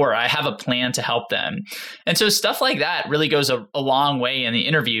this before. I have a plan to help them. And so stuff like that really goes a long way in the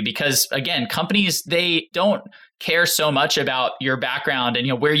interview, because again, companies, they don't care so much about your background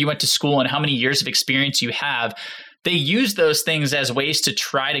and where you went to school and how many years of experience you have. They use those things as ways to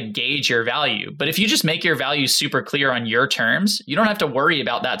try to gauge your value. But if you just make your value super clear on your terms, you don't have to worry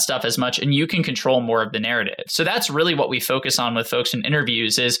about that stuff as much, and you can control more of the narrative. So that's really what we focus on with folks in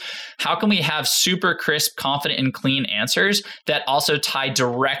interviews, is how can we have super crisp, confident, and clean answers that also tie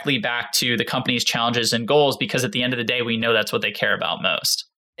directly back to the company's challenges and goals, because at the end of the day, we know that's what they care about most.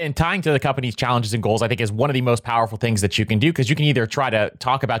 And tying to the company's challenges and goals, I think, is one of the most powerful things that you can do, because you can either try to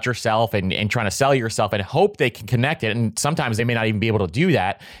talk about yourself and trying to sell yourself and hope they can connect it. And sometimes they may not even be able to do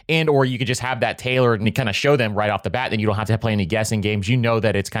that. Or you could just have that tailored and kind of show them right off the bat. Then you don't have to play any guessing games. You know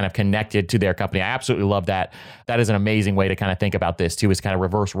that it's kind of connected to their company. I absolutely love that. That is an amazing way to kind of think about this too, is kind of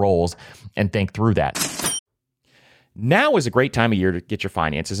reverse roles and think through that. Now is a great time of year to get your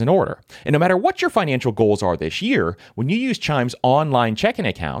finances in order. And no matter what your financial goals are this year, when you use Chime's online checking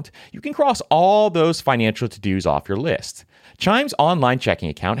account, you can cross all those financial to-dos off your list. Chime's online checking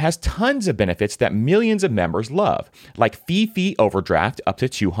account has tons of benefits that millions of members love, like fee overdraft up to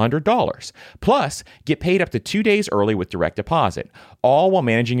 $200. Plus, get paid up to 2 days early with direct deposit, all while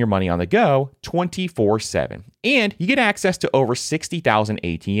managing your money on the go 24/7. And you get access to over 60,000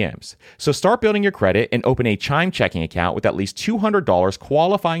 ATMs. So start building your credit and open a Chime checking account with at least $200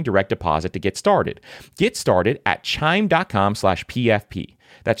 qualifying direct deposit to get started. Get started at chime.com/PFP.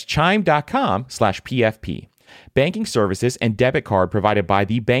 That's chime.com/PFP. Banking services and debit card provided by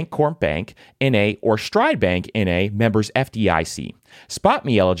the Bancorp Bank, N.A. or Stride Bank, N.A., members FDIC. Spot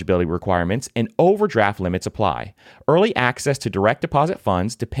me eligibility requirements and overdraft limits apply. Early access to direct deposit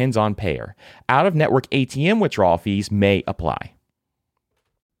funds depends on payer. Out-of-network ATM withdrawal fees may apply.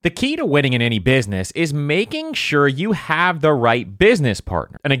 The key to winning in any business is making sure you have the right business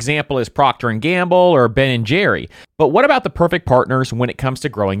partner. An example is Procter & Gamble or Ben & Jerry. But what about the perfect partners when it comes to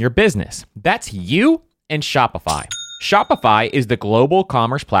growing your business? That's you and Shopify. Shopify is the global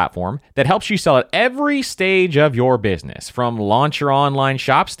commerce platform that helps you sell at every stage of your business, from launch your online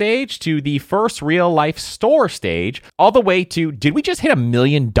shop stage to the first real life store stage, all the way to, did we just hit $1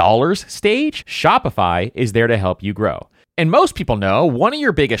 million stage? Shopify is there to help you grow. And most people know one of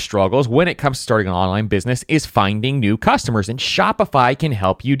your biggest struggles when it comes to starting an online business is finding new customers, and Shopify can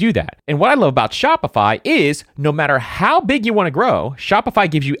help you do that. And what I love about Shopify is no matter how big you want to grow, Shopify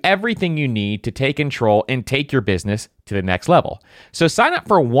gives you everything you need to take control and take your business to the next level. So sign up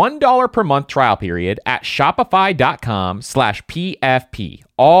for a $1 per month trial period at shopify.com/PFP,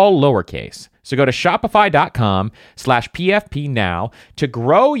 all lowercase. So go to shopify.com/PFP now to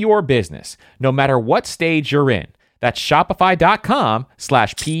grow your business, no matter what stage you're in. That's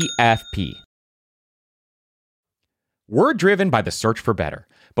shopify.com/PFP. We're driven by the search for better.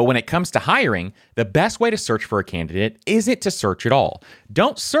 But when it comes to hiring, the best way to search for a candidate isn't to search at all.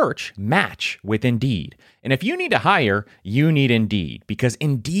 Don't search, match with Indeed. And if you need to hire, you need Indeed, because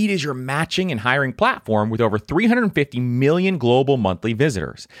Indeed is your matching and hiring platform with over 350 million global monthly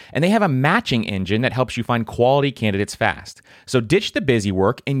visitors. And they have a matching engine that helps you find quality candidates fast. So ditch the busy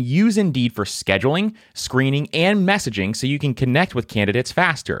work and use Indeed for scheduling, screening, and messaging so you can connect with candidates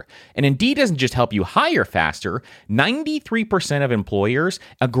faster. And Indeed doesn't just help you hire faster. 93% of employers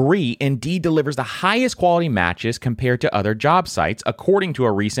agree Indeed delivers the highest quality matches compared to other job sites, according to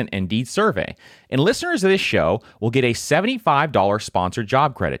a recent Indeed survey. And listeners of this show will get a $75 sponsored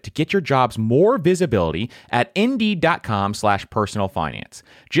job credit to get your jobs more visibility at Indeed.com/personalfinance.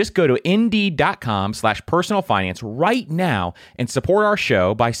 Just go to Indeed.com/personalfinance right now and support our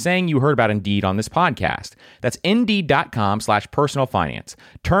show by saying you heard about Indeed on this podcast. That's Indeed.com/personalfinance.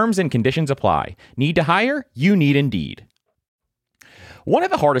 Terms and conditions apply. Need to hire? You need Indeed. One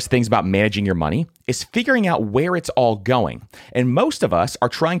of the hardest things about managing your money is figuring out where it's all going. And most of us are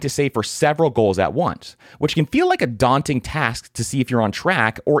trying to save for several goals at once, which can feel like a daunting task to see if you're on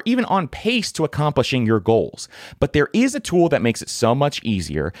track or even on pace to accomplishing your goals. But there is a tool that makes it so much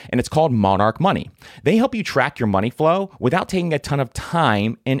easier, and it's called Monarch Money. They help you track your money flow without taking a ton of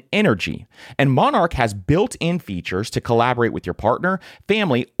time and energy. And Monarch has built-in features to collaborate with your partner,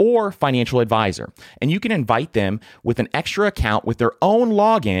 family, or financial advisor. And you can invite them with an extra account with their own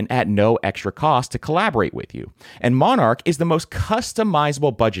login at no extra cost to collaborate with you. And Monarch is the most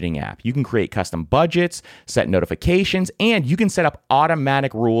customizable budgeting app. You can create custom budgets, set notifications, and you can set up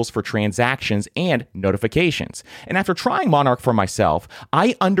automatic rules for transactions and notifications. And after trying Monarch for myself,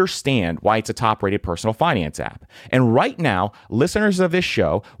 I understand why it's a top-rated personal finance app. And right now, listeners of this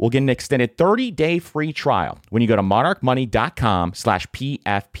show will get an extended 30-day free trial when you go to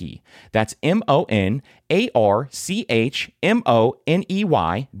monarchmoney.com/PFP. That's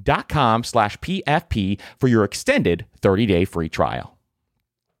MonarchMoney.com/PFP for your extended 30-day free trial.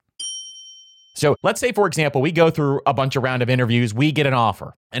 So let's say, for example, we go through a bunch of round of interviews, we get an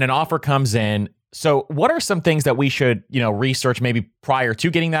offer, and an offer comes in. So what are some things that we should, research maybe prior to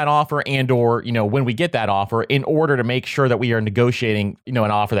getting that offer and or, when we get that offer in order to make sure that we are negotiating, an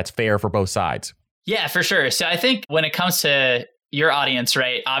offer that's fair for both sides? Yeah, for sure. So I think when it comes to your audience,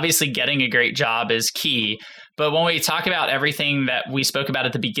 right, obviously getting a great job is key. But when we talk about everything that we spoke about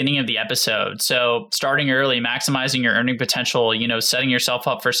at the beginning of the episode, so starting early, maximizing your earning potential, setting yourself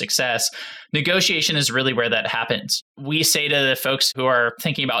up for success, negotiation is really where that happens. We say to the folks who are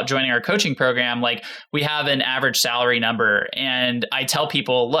thinking about joining our coaching program, like, we have an average salary number. And I tell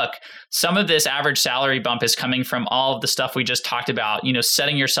people, look, some of this average salary bump is coming from all of the stuff we just talked about,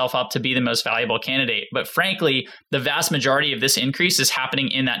 setting yourself up to be the most valuable candidate. But frankly, the vast majority of this increase is happening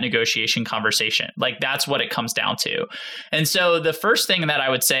in that negotiation conversation. Like, that's what it comes down to. And so the first thing that I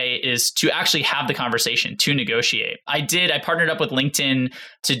would say is to actually have the conversation, to negotiate. I partnered up with LinkedIn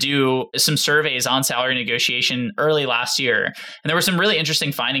to do some surveys on salary negotiation early last year. And there were some really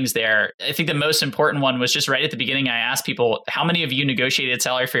interesting findings there. I think the most important one was just right at the beginning, I asked people, how many of you negotiated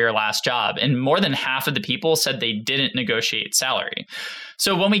salary for your last job? And more than half of the people said they didn't negotiate salary.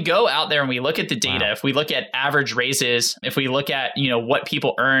 So when we go out there and we look at the data, if we look at average raises, if we look at, what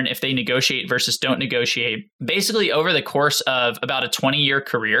people earn if they negotiate versus don't negotiate, basically over the course of about a 20-year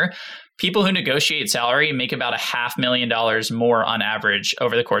career, people who negotiate salary make about $500,000 more on average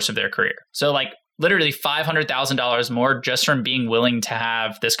over the course of their career. So like literally $500,000 more just from being willing to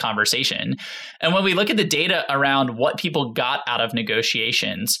have this conversation. And when we look at the data around what people got out of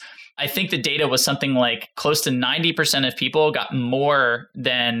negotiations, I think the data was something like close to 90% of people got more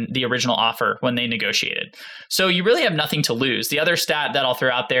than the original offer when they negotiated. So you really have nothing to lose. The other stat that I'll throw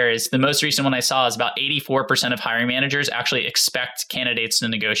out there is the most recent one I saw is about 84% of hiring managers actually expect candidates to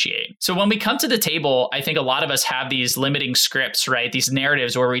negotiate. So when we come to the table, I think a lot of us have these limiting scripts, right? These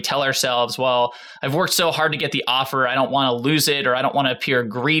narratives where we tell ourselves, well, I've worked so hard to get the offer, I don't want to lose it, or I don't want to appear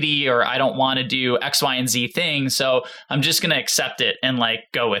greedy, or I don't want to do X, Y, and Z things. So I'm just going to accept it and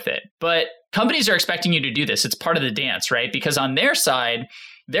go with it. But companies are expecting you to do this. It's part of the dance, right? Because on their side,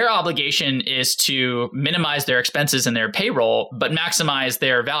 their obligation is to minimize their expenses and their payroll, but maximize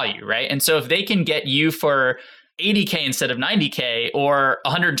their value, right? And so if they can get you for $80K instead of $90K or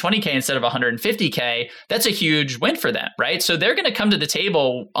 $120K instead of $150K, that's a huge win for them, right? So they're going to come to the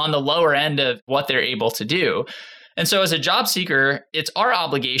table on the lower end of what they're able to do. And so as a job seeker, it's our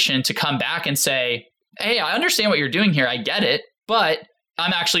obligation to come back and say, hey, I understand what you're doing here. I get it, but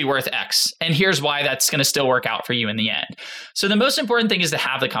I'm actually worth X. And here's why that's going to still work out for you in the end. So the most important thing is to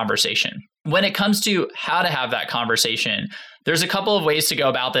have the conversation. When it comes to how to have that conversation, there's a couple of ways to go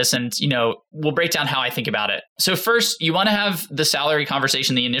about this. And, we'll break down how I think about it. So first, you want to have the salary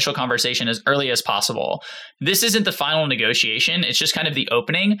conversation, the initial conversation as early as possible. This isn't the final negotiation. It's just kind of the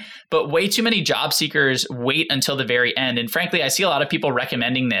opening. But way too many job seekers wait until the very end. And frankly, I see a lot of people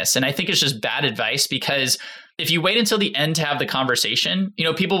recommending this. And I think it's just bad advice because if you wait until the end to have the conversation,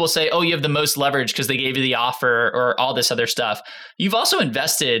 people will say, oh, you have the most leverage because they gave you the offer or all this other stuff. You've also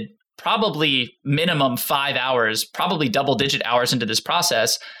invested probably minimum 5 hours, probably double-digit hours into this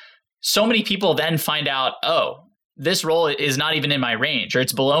process. So many people then find out, oh, this role is not even in my range, or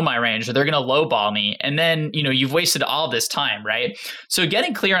it's below my range, or they're going to lowball me. And then, you've wasted all this time, right? So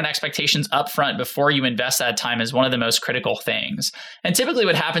getting clear on expectations up front before you invest that time is one of the most critical things. And typically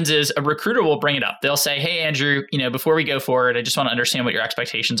what happens is a recruiter will bring it up. They'll say, hey, Andrew, before we go forward, I just want to understand what your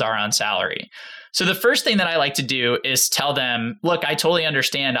expectations are on salary. So the first thing that I like to do is tell them, look, I totally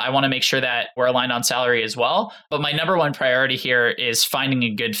understand. I want to make sure that we're aligned on salary as well. But my number one priority here is finding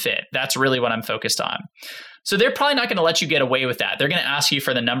a good fit. That's really what I'm focused on. So they're probably not going to let you get away with that. They're going to ask you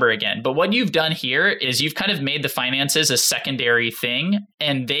for the number again. But what you've done here is you've kind of made the finances a secondary thing.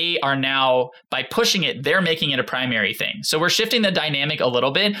 And they are now, by pushing it, they're making it a primary thing. So we're shifting the dynamic a little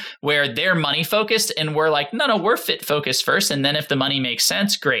bit where they're money focused and we're like, no, we're fit focused first. And then if the money makes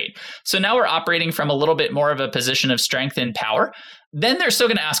sense, great. So now we're operating from a little bit more of a position of strength and power. Then they're still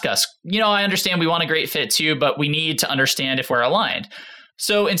going to ask us, I understand we want a great fit too, but we need to understand if we're aligned.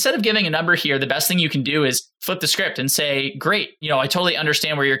 So instead of giving a number here, the best thing you can do is flip the script and say, great, I totally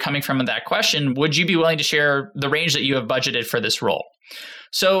understand where you're coming from with that question. Would you be willing to share the range that you have budgeted for this role?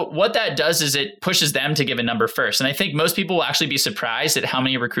 So what that does is it pushes them to give a number first. And I think most people will actually be surprised at how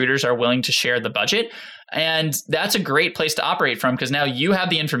many recruiters are willing to share the budget. And that's a great place to operate from because now you have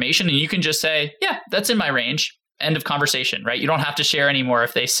the information and you can just say, yeah, that's in my range. End of conversation, right? You don't have to share anymore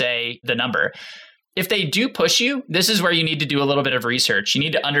if they say the number. If they do push you, this is where you need to do a little bit of research. You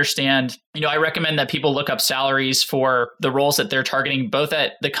need to understand, I recommend that people look up salaries for the roles that they're targeting, both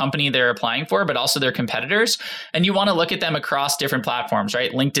at the company they're applying for, but also their competitors. And you want to look at them across different platforms,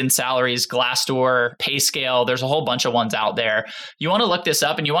 right? LinkedIn salaries, Glassdoor, PayScale, there's a whole bunch of ones out there. You want to look this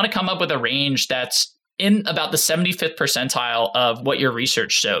up and you want to come up with a range that's in about the 75th percentile of what your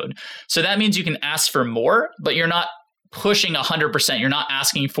research showed. So that means you can ask for more, but you're not pushing 100%. You're not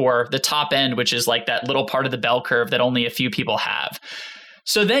asking for the top end, which is like that little part of the bell curve that only a few people have.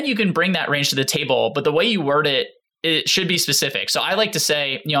 So then you can bring that range to the table, but the way you word it, it should be specific. So I like to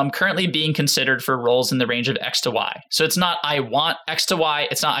say, I'm currently being considered for roles in the range of X to Y. So it's not I want X to Y.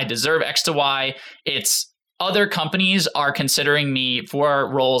 It's not I deserve X to Y. It's other companies are considering me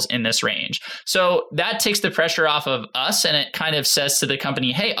for roles in this range. So that takes the pressure off of us and it kind of says to the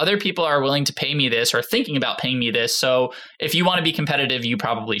company, hey, other people are willing to pay me this or thinking about paying me this. So if you want to be competitive, you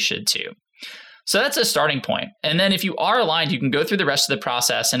probably should too. So that's a starting point. And then if you are aligned, you can go through the rest of the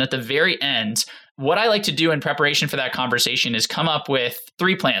process. And at the very end, what I like to do in preparation for that conversation is come up with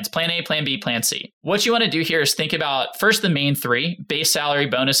 3 plans, plan A, plan B, plan C. What you want to do here is think about first the main 3, base salary,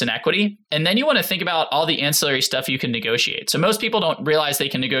 bonus, and equity. And then you want to think about all the ancillary stuff you can negotiate. So most people don't realize they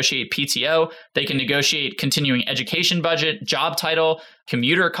can negotiate PTO, they can negotiate continuing education budget, job title,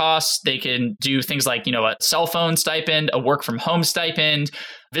 commuter costs. They can do things like, a cell phone stipend, a work from home stipend,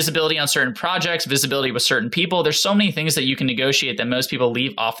 visibility on certain projects, visibility with certain people. There's so many things that you can negotiate that most people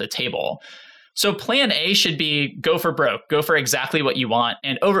leave off the table. So plan A should be go for broke, go for exactly what you want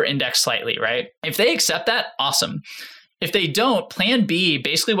and over-index slightly, right? If they accept that, awesome. If they don't, plan B,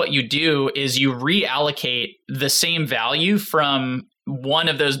 basically what you do is you reallocate the same value from one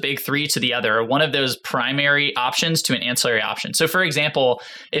of those big 3 to the other, or one of those primary options to an ancillary option. So for example,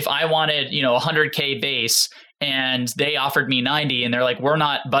 if I wanted, 100K base and they offered me 90 and they're like, we're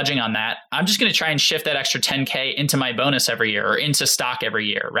not budging on that, I'm just going to try and shift that extra 10K into my bonus every year or into stock every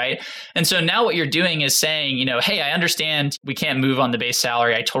year, right? And so now what you're doing is saying, hey, I understand we can't move on the base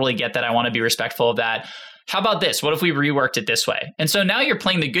salary. I totally get that. I want to be respectful of that. How about this? What if we reworked it this way? And so now you're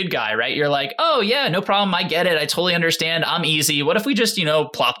playing the good guy, right? You're like, oh yeah, no problem. I get it. I totally understand. I'm easy. What if we just,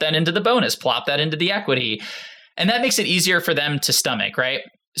 plop that into the bonus, plop that into the equity? And that makes it easier for them to stomach, right?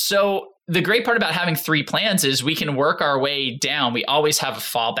 So the great part about having 3 plans is we can work our way down. We always have a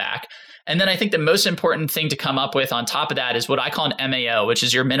fallback. And then I think the most important thing to come up with on top of that is what I call an MAO, which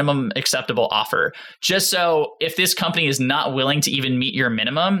is your minimum acceptable offer. Just so if this company is not willing to even meet your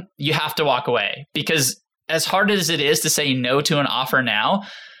minimum, you have to walk away. Because as hard as it is to say no to an offer now,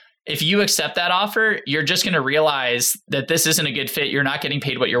 if you accept that offer, you're just going to realize that this isn't a good fit. You're not getting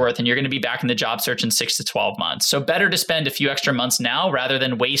paid what you're worth, and you're going to be back in the job search in 6 to 12 months. So better to spend a few extra months now rather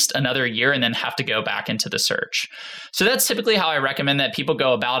than waste another year and then have to go back into the search. So that's typically how I recommend that people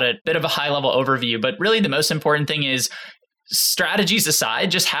go about it. Bit of a high level overview, but really the most important thing is strategies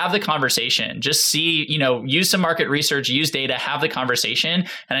aside, just have the conversation. Just see, use some market research, use data, have the conversation.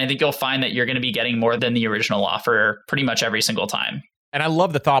 And I think you'll find that you're going to be getting more than the original offer pretty much every single time. And I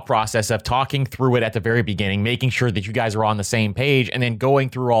love the thought process of talking through it at the very beginning, making sure that you guys are on the same page, and then going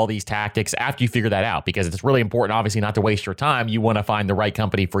through all these tactics after you figure that out, because it's really important, obviously, not to waste your time. You want to find the right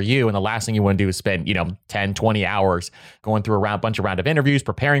company for you. And the last thing you want to do is spend, 10, 20 hours going through a bunch of interviews,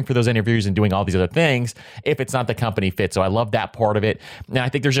 preparing for those interviews and doing all these other things if it's not the company fit. So I love that part of it. And I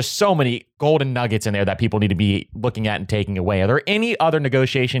think there's just so many golden nuggets in there that people need to be looking at and taking away. Are there any other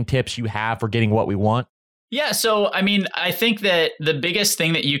negotiation tips you have for getting what we want? Yeah. So, I think that the biggest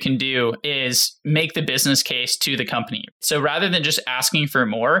thing that you can do is make the business case to the company. So rather than just asking for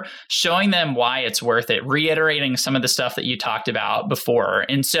more, showing them why it's worth it, reiterating some of the stuff that you talked about before.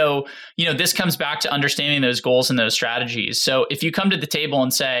 And so, this comes back to understanding those goals and those strategies. So if you come to the table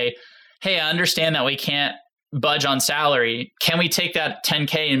and say, hey, I understand that we can't budge on salary. Can we take that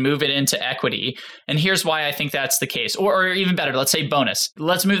 10K and move it into equity? And here's why I think that's the case. Or even better, let's say bonus.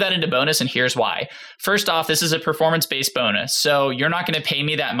 Let's move that into bonus, and here's why. First off, this is a performance-based bonus. So you're not going to pay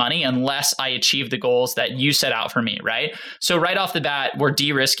me that money unless I achieve the goals that you set out for me, right? So right off the bat, we're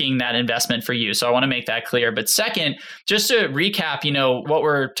de-risking that investment for you. So I want to make that clear. But second, just to recap, what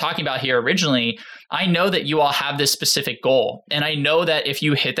we're talking about here originally, I know that you all have this specific goal. And I know that if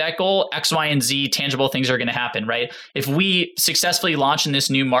you hit that goal, X, Y, and Z tangible things are going to happen, right? If we successfully launch in this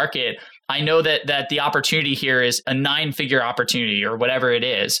new market, I know that the opportunity here is a 9-figure opportunity or whatever it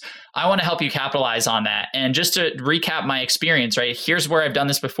is. I want to help you capitalize on that. And just to recap my experience, right? Here's where I've done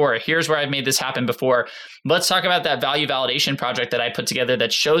this before. Here's where I've made this happen before. Let's talk about that value validation project that I put together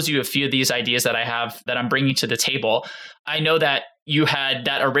that shows you a few of these ideas that I have that I'm bringing to the table. I know that you had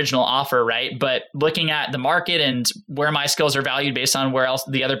that original offer, right? But looking at the market and where my skills are valued based on where else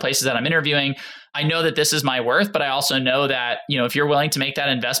the other places that I'm interviewing, I know that this is my worth, but I also know that, if you're willing to make that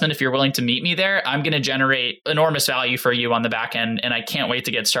investment, if you're willing to meet me there, I'm going to generate enormous value for you on the back end. And I can't wait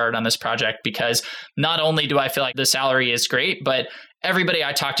to get started on this project because not only do I feel like the salary is great, but everybody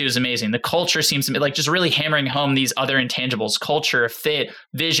I talk to is amazing. The culture seems to be like just really hammering home these other intangibles: culture, fit,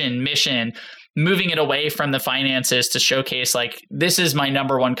 vision, mission, moving it away from the finances to showcase like, this is my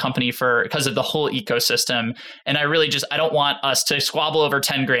number one company because of the whole ecosystem. And I don't want us to squabble over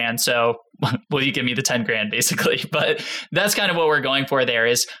 10 grand. So will you give me the 10 grand basically? But that's kind of what we're going for there,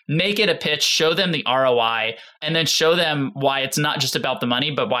 is make it a pitch, show them the ROI, and then show them why it's not just about the money,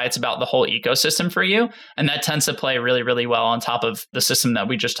 but why it's about the whole ecosystem for you. And that tends to play really, really well on top of the system that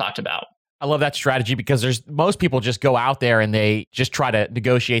we just talked about. I love that strategy because most people just go out there and they just try to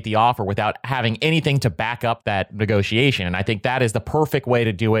negotiate the offer without having anything to back up that negotiation. And I think that is the perfect way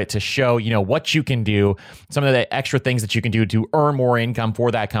to do it, to show, what you can do, some of the extra things that you can do to earn more income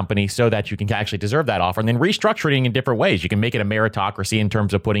for that company so that you can actually deserve that offer, and then restructuring in different ways. You can make it a meritocracy in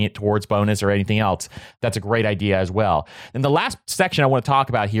terms of putting it towards bonus or anything else. That's a great idea as well. And the last section I want to talk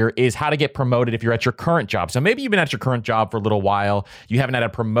about here is how to get promoted if you're at your current job. So maybe you've been at your current job for a little while, you haven't had a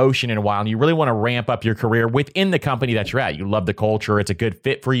promotion in a while, and you really want to ramp up your career within the company that you're at. You love the culture, it's a good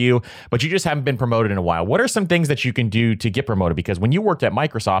fit for you, but you just haven't been promoted in a while. What are some things that you can do to get promoted? Because when you worked at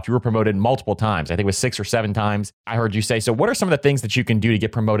Microsoft, you were promoted multiple times. I think it was 6 or 7 times I heard you say. So what are some of the things that you can do to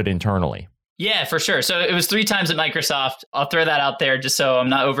get promoted internally? Yeah, for sure. So it was 3 times at Microsoft. I'll throw that out there just so I'm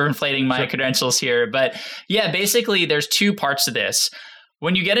not overinflating my credentials here. But yeah, basically there's 2 parts to this.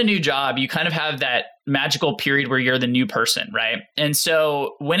 When you get a new job, you kind of have that magical period where you're the new person, right? And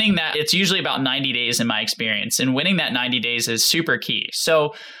so winning that, it's usually about 90 days in my experience. And winning that 90 days is super key.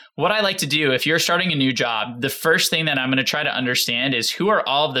 So what I like to do, if you're starting a new job, the first thing that I'm going to try to understand is who are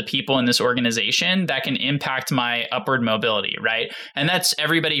all of the people in this organization that can impact my upward mobility, right? And that's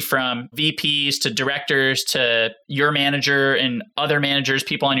everybody from VPs to directors to your manager and other managers,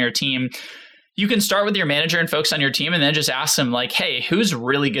 people on your team. You can start with your manager and folks on your team and then just ask them like, hey, who's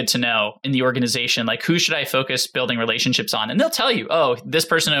really good to know in the organization? Like, who should I focus building relationships on? And they'll tell you, oh, this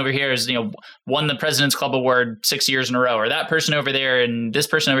person over here is, won the President's Club Award 6 years in a row, or that person over there and this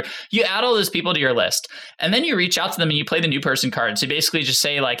person over. You add all those people to your list and then you reach out to them and you play the new person card. So basically just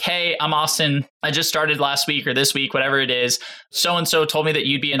say like, hey, I'm Austin. I just started last week or this week, whatever it is. So-and-so told me that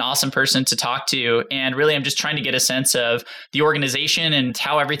you'd be an awesome person to talk to. And really, I'm just trying to get a sense of the organization and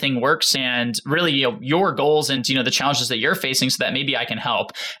how everything works and really, your goals and, the challenges that you're facing so that maybe I can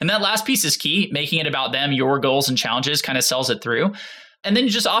help. And that last piece is key. Making it about them, your goals and challenges kind of sells it through. And then you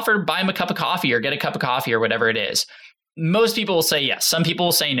just offer, buy them a cup of coffee or get a cup of coffee or whatever it is. Most people will say yes. Some people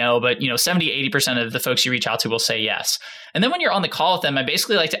will say no, but 70, 80% of the folks you reach out to will say yes. And then when you're on the call with them, I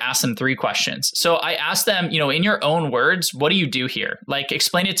basically like to ask them 3 questions. So I ask them, in your own words, what do you do here? Like,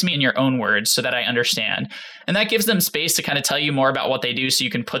 explain it to me in your own words so that I understand. And that gives them space to kind of tell you more about what they do so you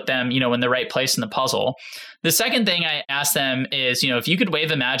can put them, in the right place in the puzzle. The second thing I ask them is, if you could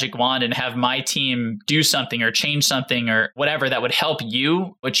wave a magic wand and have my team do something or change something or whatever that would help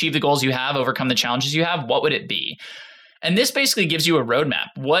you achieve the goals you have, overcome the challenges you have, what would it be? And this basically gives you a roadmap.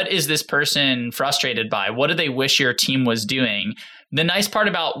 What is this person frustrated by? What do they wish your team was doing? The nice part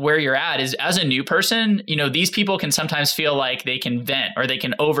about where you're at is as a new person, these people can sometimes feel like they can vent or they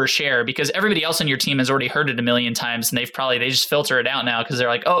can overshare because everybody else on your team has already heard it a million times and they just filter it out now because they're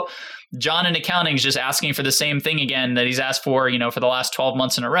like, oh, John in accounting is just asking for the same thing again that he's asked for, for the last 12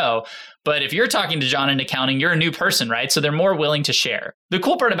 months in a row. But if you're talking to John in accounting, you're a new person, right? So they're more willing to share. The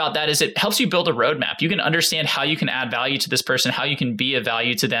cool part about that is it helps you build a roadmap. You can understand how you can add value to this person, how you can be of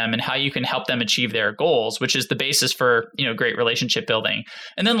value to them, and how you can help them achieve their goals, which is the basis for, great relationship building.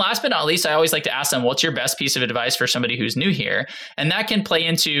 And then last but not least, I always like to ask them, what's your best piece of advice for somebody who's new here? And that can play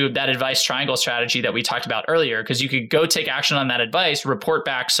into that advice triangle strategy that we talked about earlier, because you could go take action on that advice, report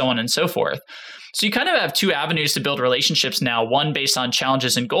back, so on and so forth. So you kind of have two avenues to build relationships now, one based on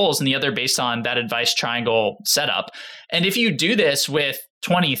challenges and goals, and the other based on that advice triangle setup. And if you do this with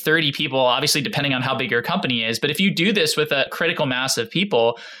 20, 30 people, obviously depending on how big your company is, but if you do this with a critical mass of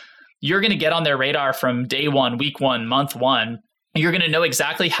people, you're going to get on their radar from day one, week one, month one. You're going to know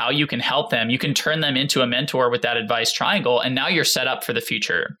exactly how you can help them. You can turn them into a mentor with that advice triangle, and now you're set up for the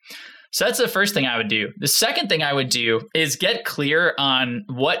future. So that's the first thing I would do. The second thing I would do is get clear on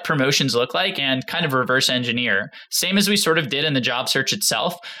what promotions look like and kind of reverse engineer. Same as we sort of did in the job search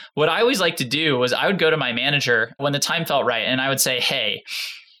itself. What I always like to do was I would go to my manager when the time felt right, and I would say, hey,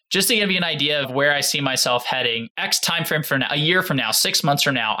 just to give you an idea of where I see myself heading, X time frame from now, a year from now, 6 months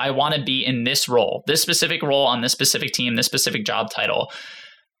from now, I want to be in this role, this specific role on this specific team, this specific job title.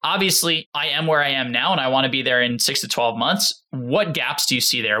 Obviously, I am where I am now and I want to be there in 6 to 12 months. What gaps do you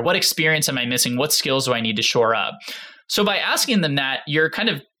see there? What experience am I missing? What skills do I need to shore up? So by asking them that, you're kind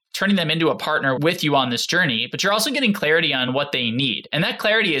of turning them into a partner with you on this journey, but you're also getting clarity on what they need. And that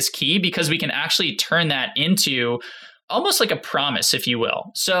clarity is key because we can actually turn that into almost like a promise, if you will.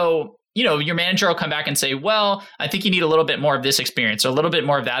 So your manager will come back and say, well, I think you need a little bit more of this experience or a little bit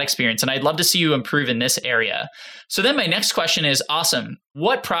more of that experience. And I'd love to see you improve in this area. So then my next question is, awesome.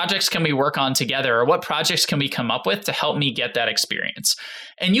 What projects can we work on together, or what projects can we come up with to help me get that experience?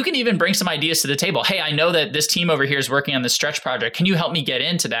 And you can even bring some ideas to the table. Hey, I know that this team over here is working on this stretch project. Can you help me get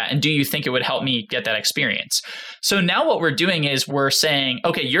into that? And do you think it would help me get that experience? So now what we're doing is we're saying,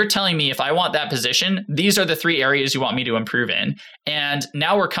 okay, you're telling me if I want that position, these are the 3 areas you want me to improve in. And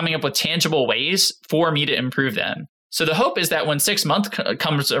now we're coming up with tangible ways for me to improve them. So the hope is that when 6 months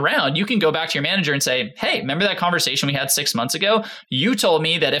comes around, you can go back to your manager and say, hey, remember that conversation we had 6 months ago? You told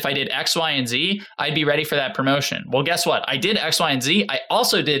me that if I did X, Y, and Z, I'd be ready for that promotion. Well, guess what? I did X, Y, and Z. I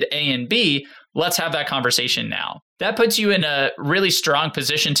also did A and B. Let's have that conversation now. That puts you in a really strong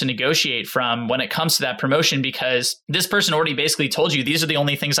position to negotiate from when it comes to that promotion, because this person already basically told you, these are the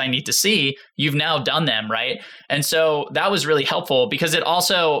only things I need to see. You've now done them, right? And so that was really helpful because it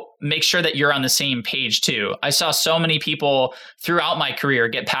also makes sure that you're on the same page too. I saw so many people throughout my career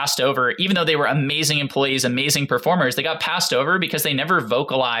get passed over, even though they were amazing employees, amazing performers, they got passed over because they never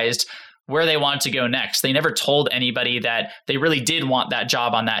vocalized where they wanted to go next. They never told anybody that they really did want that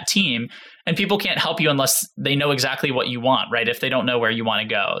job on that team. And people can't help you unless they know exactly what you want, right? If they don't know where you want to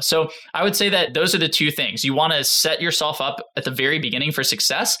go. So I would say that those are the 2 things. You want to set yourself up at the very beginning for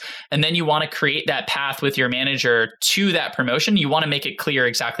success. And then you want to create that path with your manager to that promotion. You want to make it clear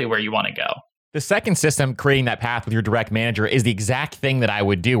exactly where you want to go. The second system, creating that path with your direct manager, is the exact thing that I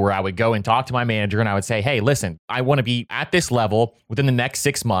would do, where I would go and talk to my manager and I would say, hey, listen, I want to be at this level within the next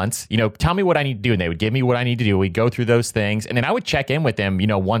 6 months. Tell me what I need to do. And they would give me what I need to do. We'd go through those things. And then I would check in with them,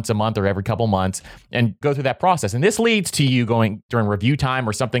 once a month or every couple months and go through that process. And this leads to you going during review time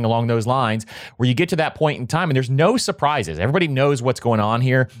or something along those lines, where you get to that point in time and there's no surprises. Everybody knows what's going on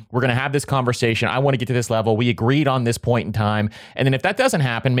here. We're going to have this conversation. I want to get to this level. We agreed on this point in time. And then if that doesn't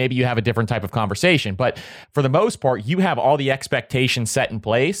happen, maybe you have a different type of conversation. But for the most part, you have all the expectations set in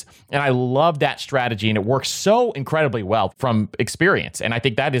place. And I love that strategy. And it works so incredibly well from experience. And I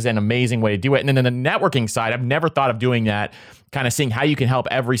think that is an amazing way to do it. And then the networking side, I've never thought of doing that, kind of seeing how you can help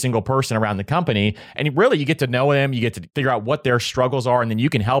every single person around the company. And really, you get to know them, you get to figure out what their struggles are, and then you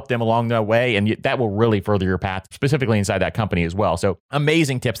can help them along the way. And that will really further your path, specifically inside that company as well. So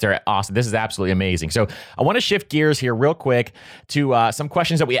amazing tips there, Austin. This is absolutely amazing. So I want to shift gears here real quick to some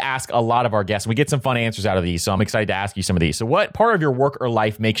questions that we ask a lot of our guests. We get some fun answers out of these. So I'm excited to ask you some of these. So what part of your work or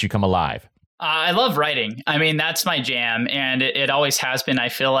life makes you come alive? I love writing. I mean, that's my jam, and it always has been. I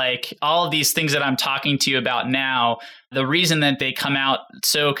feel like all of these things that I'm talking to you about now, the reason that they come out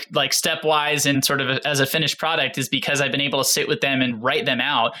so like stepwise and sort of as a finished product is because I've been able to sit with them and write them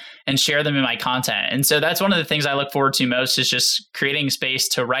out and share them in my content. And so that's one of the things I look forward to most, is just creating space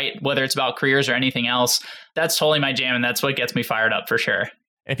to write, whether it's about careers or anything else. That's totally my jam, and that's what gets me fired up for sure.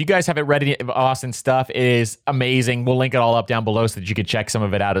 If you guys haven't read any of Austin's stuff, it is amazing. We'll link it all up down below so that you can check some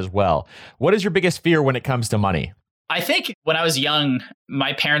of it out as well. What is your biggest fear when it comes to money? I think when I was young,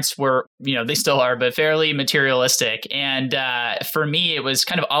 my parents were, they still are, but fairly materialistic. And for me, it was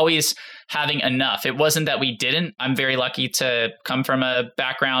kind of always having enough. It wasn't that we didn't. I'm very lucky to come from a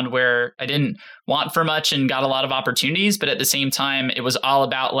background where I didn't want for much and got a lot of opportunities. But at the same time, it was all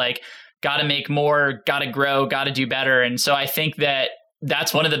about like, got to make more, got to grow, got to do better. And so I think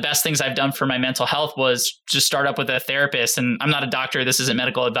that's one of the best things I've done for my mental health was just start up with a therapist. And I'm not a doctor. This isn't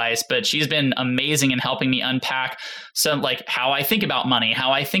medical advice, but she's been amazing in helping me unpack some like how I think about money,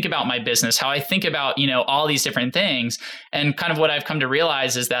 how I think about my business, how I think about, all these different things. And kind of what I've come to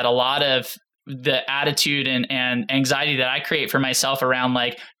realize is that a lot of the attitude and anxiety that I create for myself around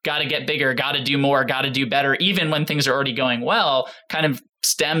like, got to get bigger, got to do more, got to do better, even when things are already going well, kind of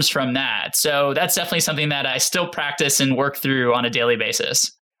stems from that. So that's definitely something that I still practice and work through on a daily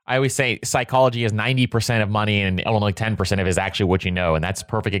basis. I always say psychology is 90% of money and only 10% of it is actually what you know. And that's a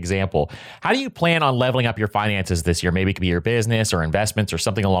perfect example. How do you plan on leveling up your finances this year? Maybe it could be your business or investments or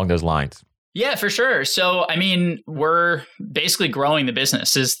something along those lines. Yeah, for sure. So, we're basically growing the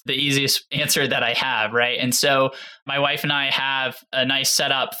business is the easiest answer that I have, right? And so my wife and I have a nice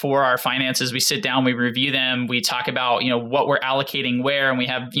setup for our finances. We sit down, we review them, we talk about, what we're allocating where, and we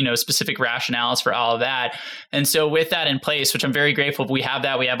have, specific rationales for all of that. And so with that in place, which I'm very grateful we have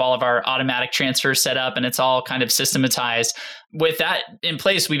that, we have all of our automatic transfers set up and it's all kind of systematized. With that in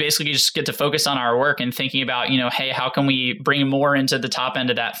place, we basically just get to focus on our work and thinking about, hey, how can we bring more into the top end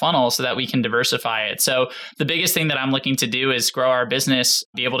of that funnel so that we can diversify it? So the biggest thing that I'm looking to do is grow our business,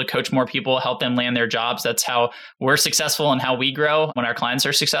 be able to coach more people, help them land their jobs. That's how we're successful and how we grow when our clients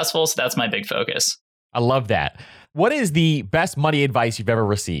are successful. So that's my big focus. I love that. What is the best money advice you've ever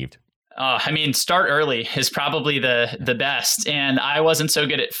received? Start early is probably the best. And I wasn't so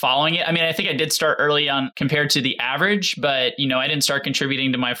good at following it. I think I did start early on compared to the average, but, I didn't start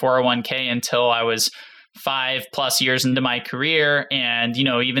contributing to my 401k until I was 5+ years into my career. And,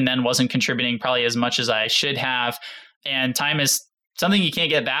 even then wasn't contributing probably as much as I should have. And time is something you can't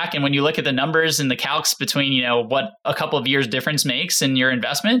get back. And when you look at the numbers and the calcs between, what a couple of years difference makes in your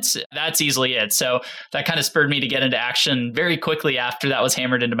investments, that's easily it. So that kind of spurred me to get into action very quickly after that was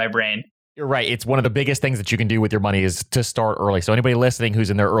hammered into my brain. You're right. It's one of the biggest things that you can do with your money is to start early. So anybody listening who's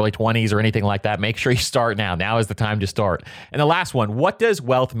in their early 20s or anything like that, make sure you start now. Now is the time to start. And the last one, what does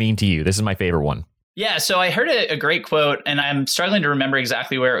wealth mean to you? This is my favorite one. Yeah, so I heard a great quote, and I'm struggling to remember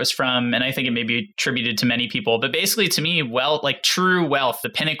exactly where it was from, and I think it may be attributed to many people. But basically, to me, wealth, like true wealth, the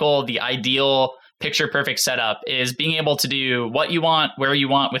pinnacle, the ideal picture perfect setup is being able to do what you want, where you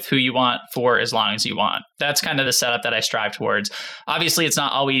want, with who you want, for as long as you want. That's kind of the setup that I strive towards. Obviously, it's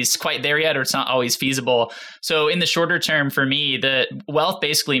not always quite there yet, or it's not always feasible. So in the shorter term for me, the wealth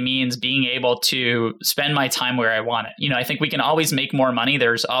basically means being able to spend my time where I want it. I think we can always make more money.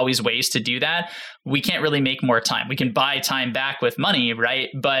 There's always ways to do that. We can't really make more time. We can buy time back with money, right?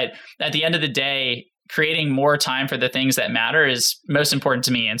 But at the end of the day, creating more time for the things that matter is most important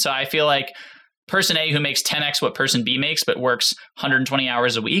to me. And so I feel like person A who makes 10x what person B makes, but works 120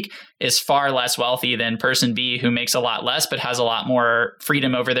 hours a week is far less wealthy than person B who makes a lot less, but has a lot more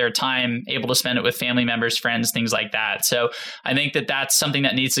freedom over their time, able to spend it with family members, friends, things like that. So I think that that's something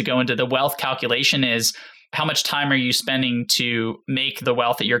that needs to go into the wealth calculation is how much time are you spending to make the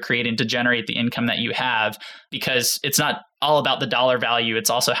wealth that you're creating to generate the income that you have? Because it's not all about the dollar value. It's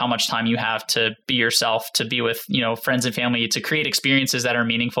also how much time you have to be yourself, to be with, friends and family, to create experiences that are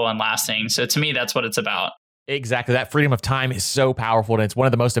meaningful and lasting. So to me, that's what it's about. Exactly. That freedom of time is so powerful, and it's one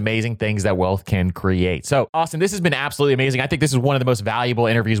of the most amazing things that wealth can create. So, Austin, this has been absolutely amazing. I think this is one of the most valuable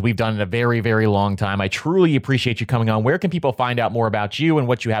interviews we've done in a very, very long time. I truly appreciate you coming on. Where can people find out more about you and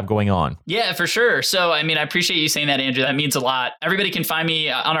what you have going on? Yeah, for sure. So, I appreciate you saying that, Andrew. That means a lot. Everybody can find me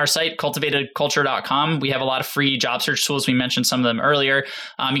on our site, cultivatedculture.com. We have a lot of free job search tools. We mentioned some of them earlier.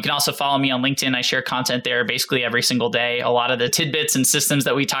 You can also follow me on LinkedIn. I share content there basically every single day. A lot of the tidbits and systems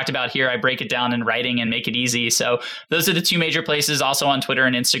that we talked about here, I break it down in writing and make it easy. So those are the two major places, also on Twitter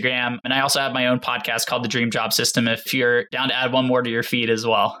and Instagram. And I also have my own podcast called The Dream Job System if you're down to add one more to your feed as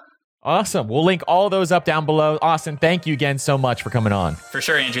well. Awesome. We'll link all of those up down below. Austin, thank you again so much for coming on. For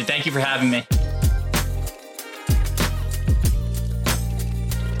sure, Andrew. Thank you for having me.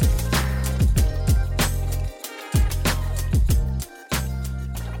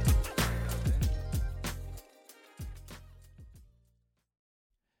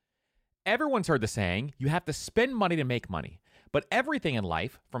 Everyone's heard the saying, you have to spend money to make money. But everything in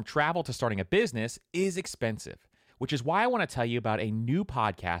life, from travel to starting a business, is expensive, which is why I want to tell you about a new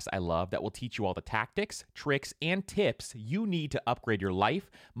podcast I love that will teach you all the tactics, tricks, and tips you need to upgrade your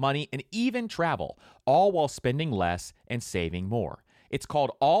life, money, and even travel, all while spending less and saving more. It's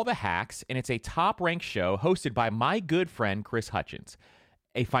called All the Hacks, and it's a top-ranked show hosted by my good friend Chris Hutchins,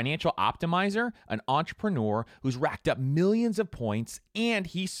 a financial optimizer, an entrepreneur who's racked up millions of points, and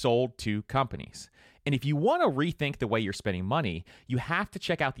he sold 2 companies. And if you want to rethink the way you're spending money, you have to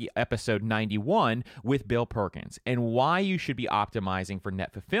check out the episode 91 with Bill Perkins and why you should be optimizing for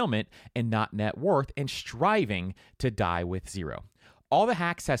net fulfillment and not net worth and striving to die with zero. All the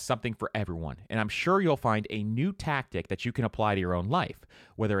Hacks has something for everyone, and I'm sure you'll find a new tactic that you can apply to your own life,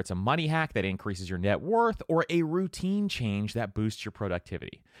 whether it's a money hack that increases your net worth or a routine change that boosts your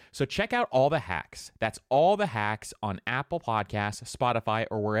productivity. So check out All the Hacks. That's All the Hacks on Apple Podcasts, Spotify,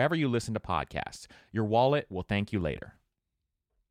 or wherever you listen to podcasts. Your wallet will thank you later.